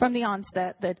from the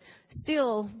onset that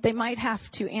still they might have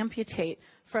to amputate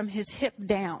from his hip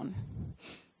down.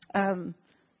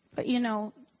 But,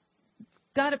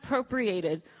 God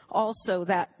appropriated also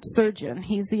that surgeon.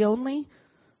 He's the only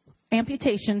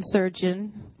amputation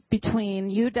surgeon between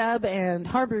UW and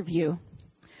Harborview.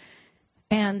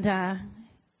 And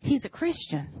he's a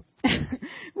Christian.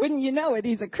 Wouldn't you know it?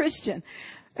 He's a Christian.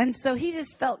 And so he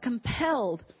just felt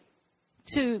compelled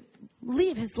to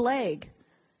leave his leg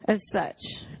as such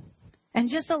and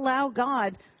just allow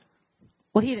God.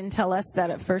 Well, he didn't tell us that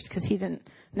at first because he didn't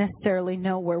necessarily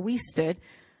know where we stood.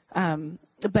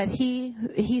 But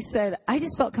he said, I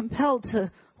just felt compelled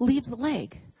to leave the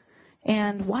leg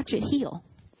and watch it heal.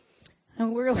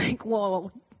 And we're like,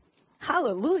 well,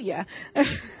 hallelujah.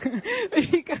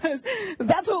 Because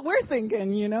that's what we're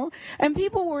thinking, And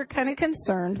people were kind of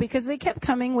concerned because they kept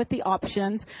coming with the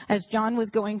options as John was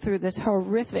going through this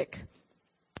horrific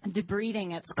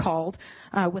debriding, it's called,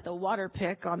 with a water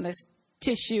pick on this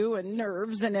tissue and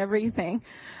nerves and everything.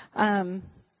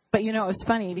 But, it was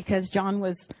funny because John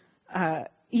was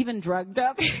even drugged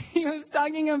up. He was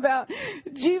talking about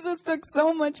Jesus took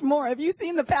so much more. Have you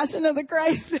seen the Passion of the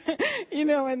Christ?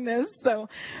 In this. So,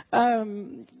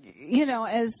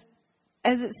 as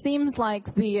it seems like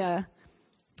the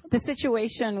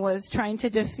situation was trying to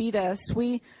defeat us,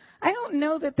 I don't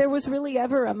know that there was really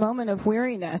ever a moment of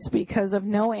weariness because of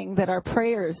knowing that our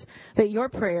prayers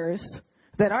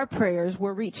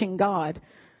were reaching God,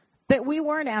 that we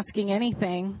weren't asking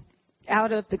anything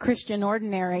out of the Christian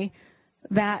ordinary,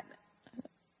 that,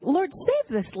 Lord, save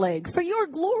this leg for your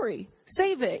glory.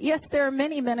 Save it. Yes, there are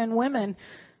many men and women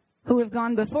who have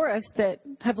gone before us that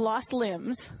have lost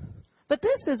limbs, but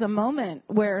this is a moment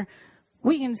where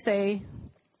we can say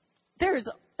there's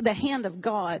the hand of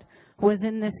God was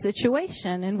in this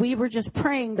situation, and we were just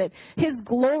praying that his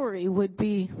glory would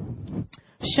be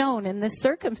shown in this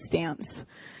circumstance.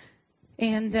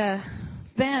 And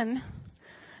then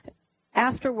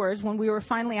afterwards, when we were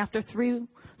finally, after three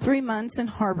months in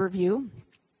Harborview,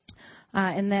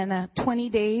 and then 20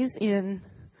 days in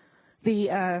the,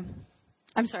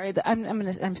 I'm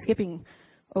skipping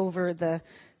over the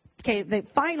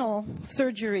final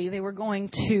surgery. They were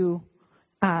going to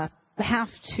have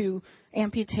to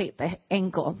amputate the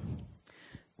ankle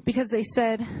because they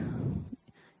said,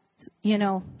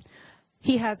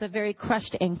 he has a very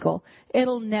crushed ankle.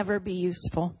 It'll never be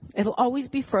useful. It'll always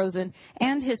be frozen.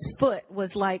 And his foot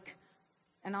was like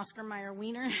an Oscar Mayer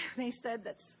wiener, they said,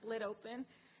 that split open,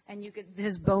 and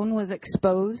his bone was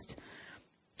exposed.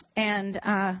 And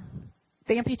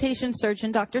the amputation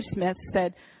surgeon, Dr. Smith,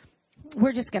 said,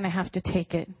 we're just going to have to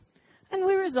take it. And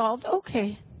we resolved,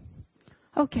 okay.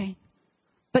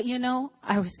 But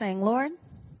I was saying, Lord,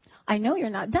 I know you're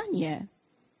not done yet.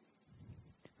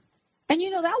 And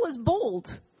that was bold,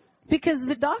 because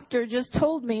the doctor just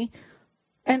told me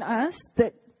and us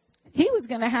that he was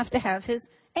going to have his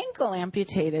ankle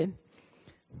amputated.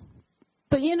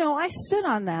 But I stood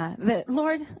on that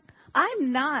Lord,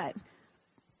 I'm not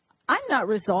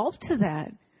resolved to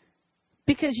that,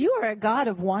 because you are a God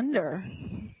of wonder.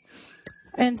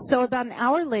 And so about an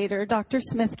hour later, Dr.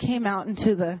 Smith came out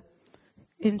into the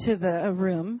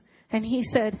room, and he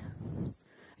said, "You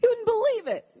wouldn't believe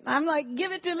it." I'm like,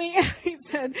 "Give it to me." He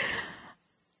said,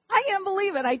 "I can't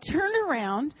believe it." I turned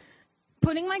around,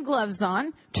 putting my gloves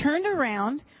on, turned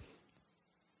around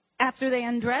after they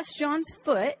undressed John's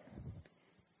foot,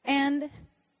 and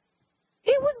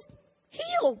it was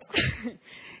healed.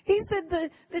 He said the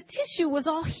tissue was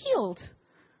all healed.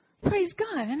 Praise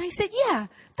God. And I said, "Yeah,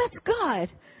 that's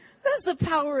God. That's the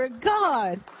power of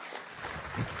God."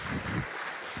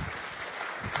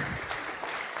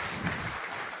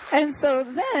 And so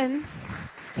then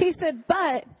he said,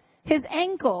 "But his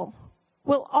ankle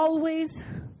will always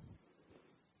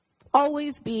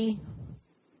be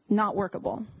not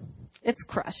workable. It's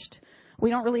crushed. We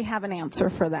don't really have an answer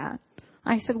for that."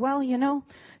 I said, "Well,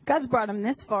 God's brought him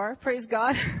this far, praise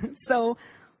God. So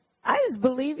I just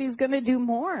believe he's going to do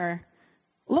more.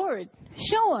 Lord,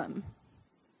 show him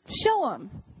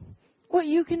what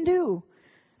you can do."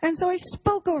 And so I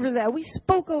spoke over that. We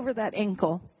spoke over that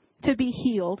ankle to be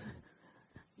healed.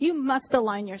 You must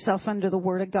align yourself under the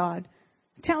Word of God,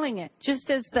 telling it,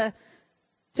 just as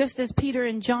Peter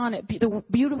and John at the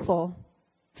Beautiful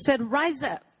said, "Rise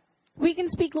up. We can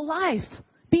speak life.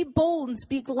 Be bold and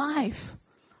speak life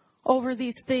over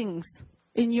these things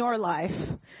in your life."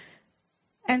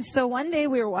 And so one day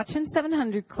we were watching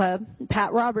 700 Club,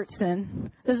 Pat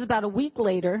Robertson. This is about a week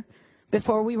later,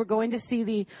 before we were going to see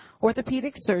the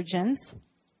orthopedic surgeons.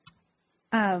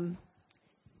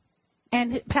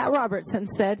 And Pat Robertson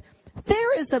said,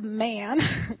 "There is a man,"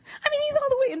 he's all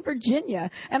the way in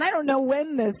Virginia, and I don't know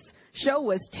when this show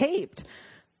was taped,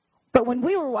 but when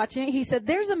we were watching it, he said,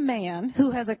 "There's a man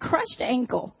who has a crushed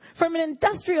ankle from an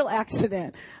industrial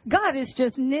accident. God is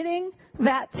just knitting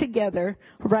that together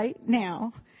right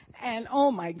now." And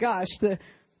oh my gosh, the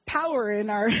power in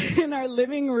our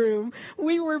living room.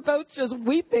 We were both just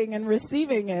weeping and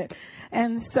receiving it.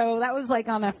 And so that was like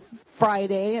on a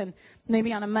Friday, and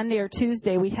maybe on a Monday or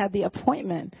Tuesday we had the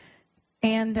appointment.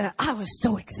 And I was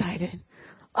so excited.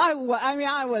 I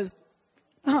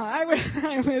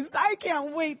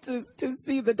can't wait to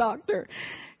see the doctor.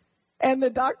 And the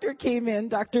doctor came in,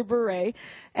 Dr. Beret,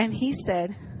 and he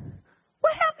said,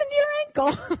 "What happened to your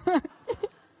ankle?"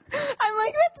 I'm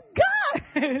like, "That's God,"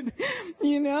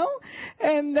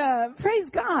 and praise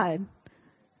God.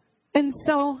 And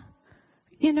so,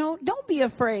 don't be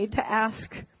afraid to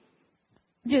ask,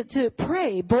 to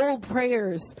pray bold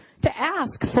prayers, to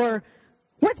ask for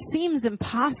what seems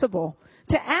impossible,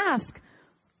 to ask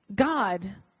God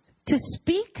to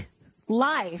speak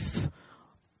life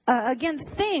against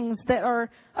things that are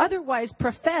otherwise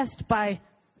professed by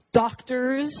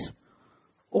doctors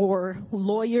or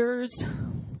lawyers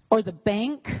or the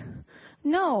bank.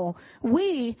 No,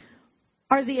 we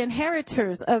are the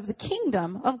inheritors of the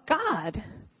kingdom of God.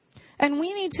 And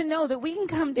we need to know that we can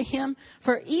come to him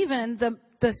for even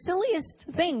the silliest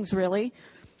things, really.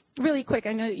 Really quick,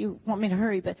 I know that you want me to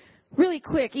hurry, but really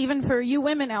quick, even for you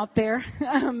women out there,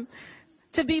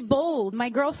 to be bold. My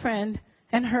girlfriend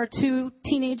and her 2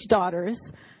 teenage daughters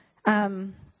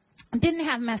didn't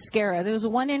have mascara. There was a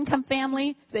one-income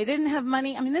family. They didn't have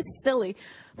money. This is silly.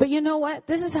 But you know what?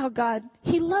 This is how God,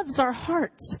 he loves our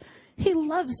hearts. He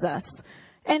loves us.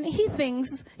 And he thinks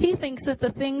that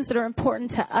the things that are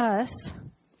important to us,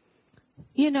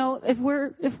 if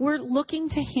we're looking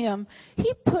to him,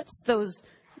 he puts those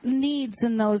needs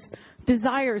and those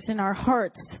desires in our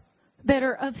hearts that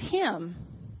are of him.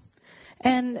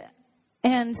 And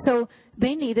so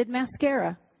they needed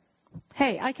mascara.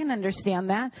 Hey, I can understand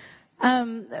that.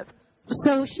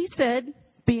 So she said,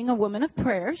 being a woman of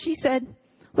prayer, she said,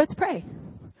 "Let's pray."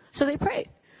 So they prayed.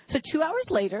 So 2 hours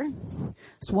later,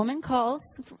 this woman calls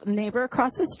a neighbor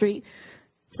across the street.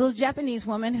 This little Japanese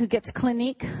woman who gets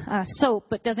Clinique soap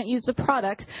but doesn't use the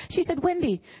products. She said,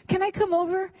 "Wendy, can I come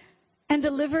over and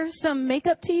deliver some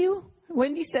makeup to you?"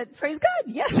 Wendy said, "Praise God,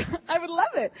 yes, I would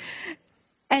love it."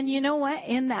 And you know what?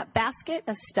 In that basket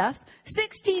of stuff,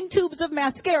 16 tubes of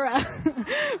mascara.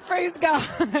 Praise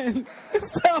God.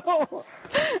 So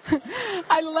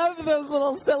I love those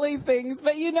little silly things.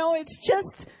 But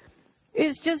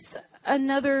it's just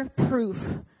another proof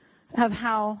of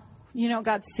how,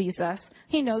 God sees us.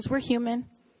 He knows we're human.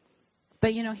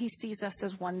 But, he sees us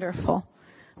as wonderful.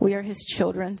 We are his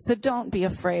children. So don't be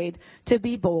afraid to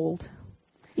be bold.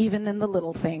 even in the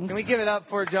little things. Can we give it up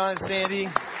for John and Sandy?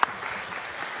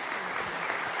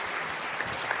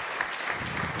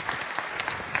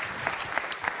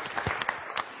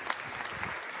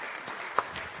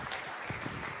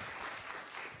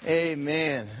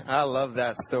 Amen. I love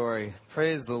that story.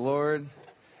 Praise the Lord.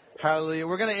 Hallelujah.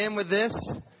 We're going to end with this.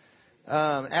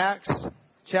 Acts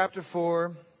chapter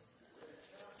 4.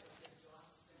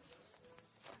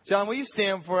 John, will you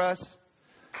stand for us?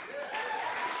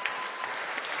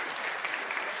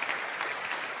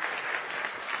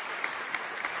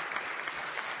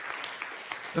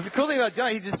 The cool thing about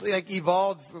John, he just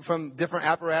evolved from different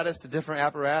apparatus to different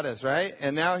apparatus, right?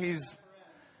 And now he's...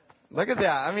 Look at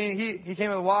that. I mean, he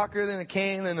came with a walker, then a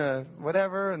cane, then a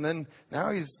whatever, and then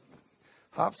now he's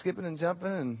hop, skipping, and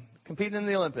jumping and competing in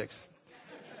the Olympics.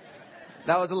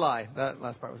 That was a lie. That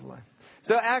last part was a lie.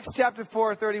 So Acts chapter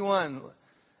 4:31.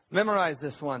 Memorize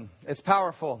this one. It's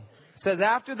powerful. It says,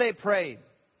 after they prayed,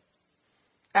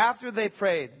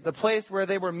 the place where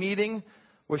they were meeting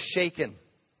was shaken,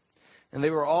 and they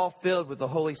were all filled with the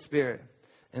Holy Spirit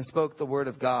and spoke the word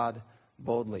of God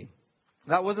boldly.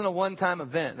 That wasn't a one-time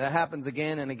event. That happens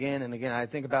again and again and again. I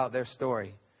think about their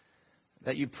story.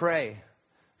 That you pray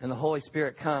and the Holy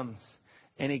Spirit comes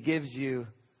and He gives you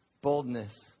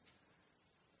boldness.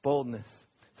 Boldness.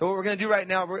 So what we're going to do right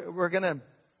now, we're going to,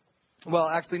 well,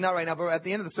 actually not right now, but at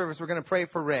the end of the service, we're going to pray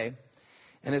for Ray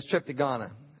and his trip to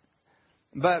Ghana.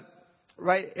 But,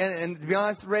 right, and to be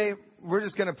honest, Ray, we're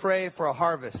just going to pray for a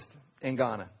harvest in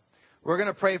Ghana. We're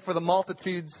going to pray for the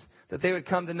multitudes that they would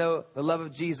come to know the love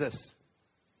of Jesus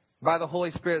by the Holy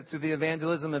Spirit through the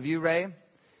evangelism of you, Ray,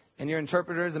 and your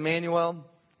interpreters, Emmanuel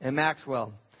and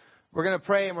Maxwell. We're going to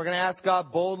pray and we're going to ask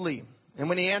God boldly. And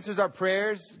when He answers our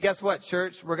prayers, guess what,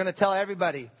 church? We're going to tell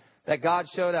everybody that God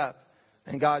showed up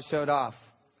and God showed off.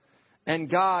 And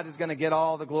God is going to get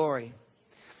all the glory.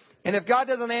 And if God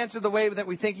doesn't answer the way that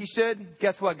we think He should,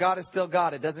 guess what? God is still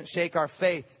God. It doesn't shake our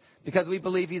faith. Because we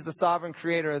believe He's the sovereign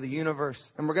creator of the universe.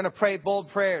 And we're going to pray bold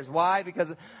prayers. Why? Because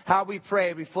how we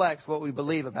pray reflects what we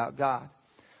believe about God.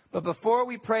 But before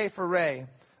we pray for Ray,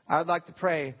 I would like to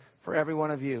pray for every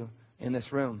one of you in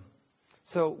this room.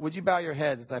 So would you bow your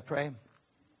heads as I pray?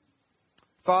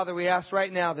 Father, we ask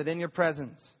right now that in your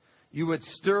presence, you would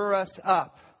stir us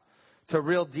up to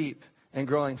real deep and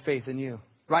growing faith in you.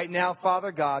 Right now,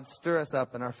 Father God, stir us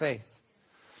up in our faith.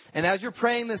 And as you're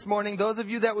praying this morning, those of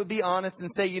you that would be honest and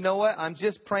say, you know what, I'm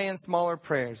just praying smaller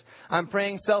prayers. I'm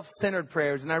praying self-centered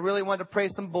prayers, and I really want to pray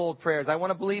some bold prayers. I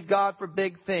want to believe God for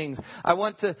big things. I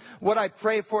want what I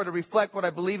pray for to reflect what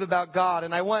I believe about God.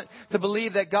 And I want to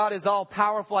believe that God is all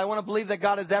powerful. I want to believe that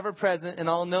God is ever present and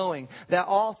all knowing, that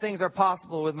all things are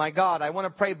possible with my God. I want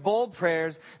to pray bold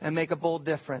prayers and make a bold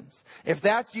difference. If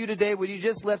that's you today, would you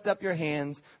just lift up your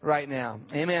hands right now?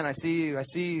 Amen. I see you. I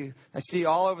see you. I see you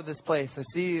all over this place. I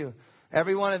see you.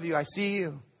 Every one of you, I see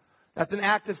you. That's an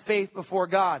act of faith before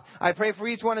God. I pray for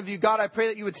each one of you. God, I pray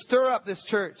that you would stir up this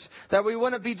church. That we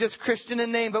wouldn't be just Christian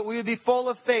in name, but we would be full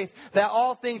of faith. That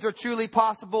all things are truly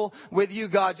possible with you,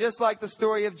 God. Just like the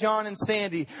story of John and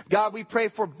Sandy. God, we pray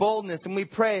for boldness. And we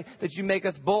pray that you make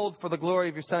us bold for the glory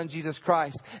of your Son, Jesus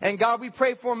Christ. And God, we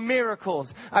pray for miracles.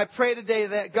 I pray today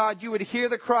that, God, you would hear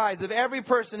the cries of every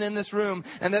person in this room.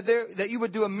 And that you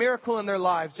would do a miracle in their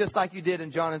lives, just like you did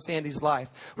in John and Sandy's life.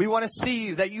 We want to see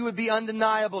you. That you would be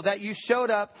undeniable. That you showed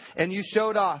up and you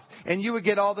showed off, and you would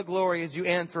get all the glory as you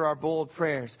answer our bold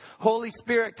prayers. Holy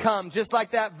Spirit, come, just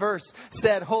like that verse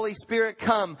said. Holy Spirit,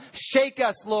 come, shake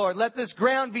us, Lord. Let this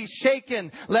ground be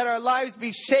shaken. Let our lives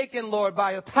be shaken, Lord,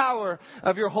 by the power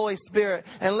of your Holy Spirit,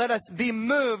 and let us be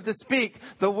moved to speak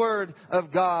the word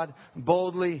of God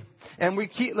boldly. And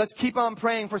let's keep on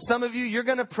praying. For some of you, you're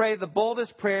going to pray the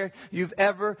boldest prayer you've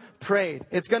ever prayed.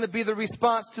 It's going to be the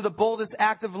response to the boldest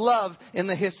act of love in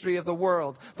the history of the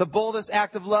world. The boldest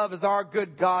act of love is our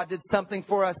good God did something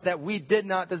for us that we did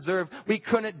not deserve. We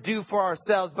couldn't do for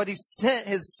ourselves. But He sent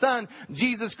His Son,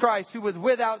 Jesus Christ, who was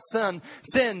without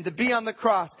sin, to be on the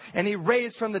cross. And He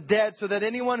raised from the dead so that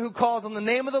anyone who calls on the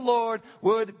name of the Lord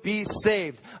would be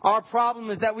saved. Our problem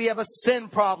is that we have a sin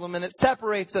problem, and it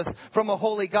separates us from a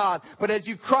holy God. But as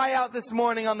you cry out this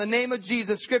morning on the name of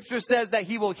Jesus, Scripture says that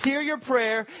He will hear your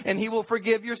prayer and He will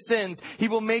forgive your sins. He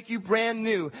will make you brand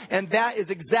new. And that is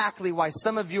exactly why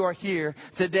some of you you are here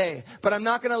today. But I'm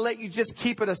not going to let you just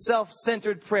keep it a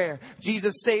self-centered prayer.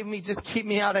 Jesus, save me, just keep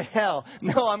me out of hell.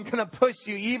 No, I'm going to push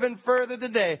you even further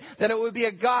today, that it would be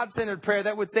a God-centered prayer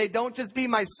that would say, don't just be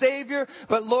my Savior,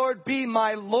 but Lord, be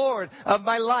my Lord of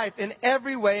my life in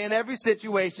every way, in every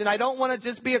situation. I don't want to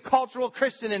just be a cultural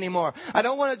Christian anymore. I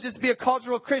don't want to just be a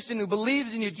cultural Christian who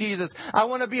believes in you, Jesus. I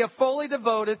want to be a fully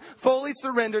devoted, fully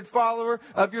surrendered follower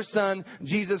of your Son,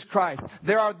 Jesus Christ.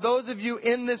 There are those of you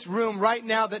in this room right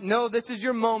now that know this is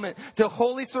your moment to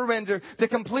wholly surrender, to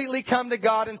completely come to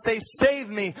God and say, save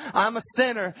me. I'm a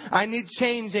sinner. I need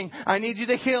changing. I need you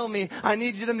to heal me. I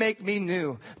need you to make me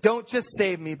new. Don't just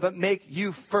save me, but make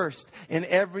you first in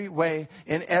every way,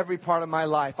 in every part of my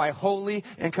life. I wholly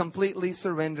and completely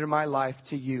surrender my life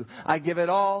to you. I give it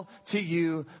all to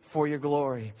you for your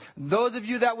glory. Those of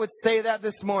you that would say that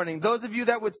this morning, those of you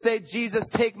that would say, Jesus,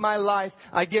 take my life.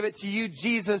 I give it to you.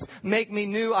 Jesus, make me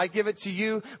new. I give it to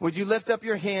you. Would you lift up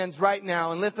your hands right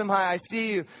now and lift them high? I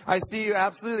see you. I see you.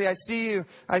 Absolutely. I see you.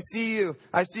 I see you.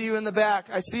 I see you in the back.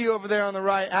 I see you over there on the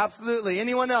right. Absolutely.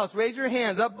 Anyone else? Raise your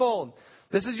hands up bold.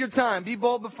 This is your time. Be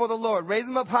bold before the Lord. Raise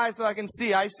them up high so I can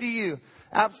see. I see you.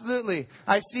 Absolutely.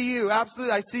 I see you.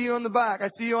 Absolutely. I see you on the back. I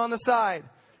see you on the side.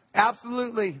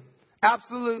 Absolutely.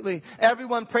 Absolutely.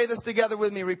 Everyone pray this together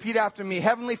with me. Repeat after me.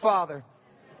 Heavenly Father,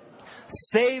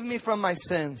 save me from my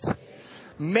sins.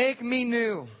 Make me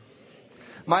new.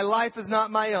 My life is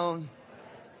not my own.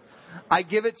 I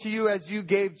give it to you as you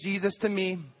gave Jesus to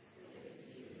me.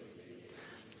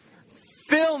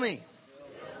 Fill me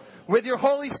with your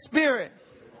Holy Spirit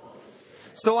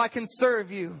so I can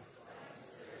serve you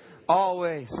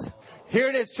always. Here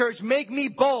it is, church. Make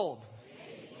me bold.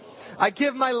 I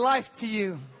give my life to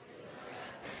you.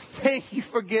 Thank you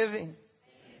for giving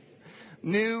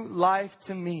new life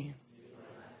to me.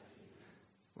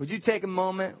 Would you take a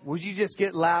moment? Would you just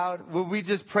get loud? Would we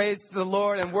just praise the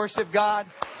Lord and worship God?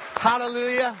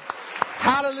 Hallelujah.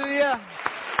 Hallelujah.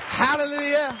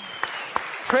 Hallelujah.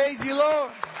 Praise you,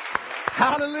 Lord.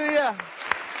 Hallelujah.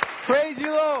 Praise you,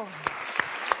 Lord.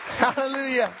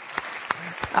 Hallelujah.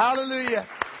 Hallelujah.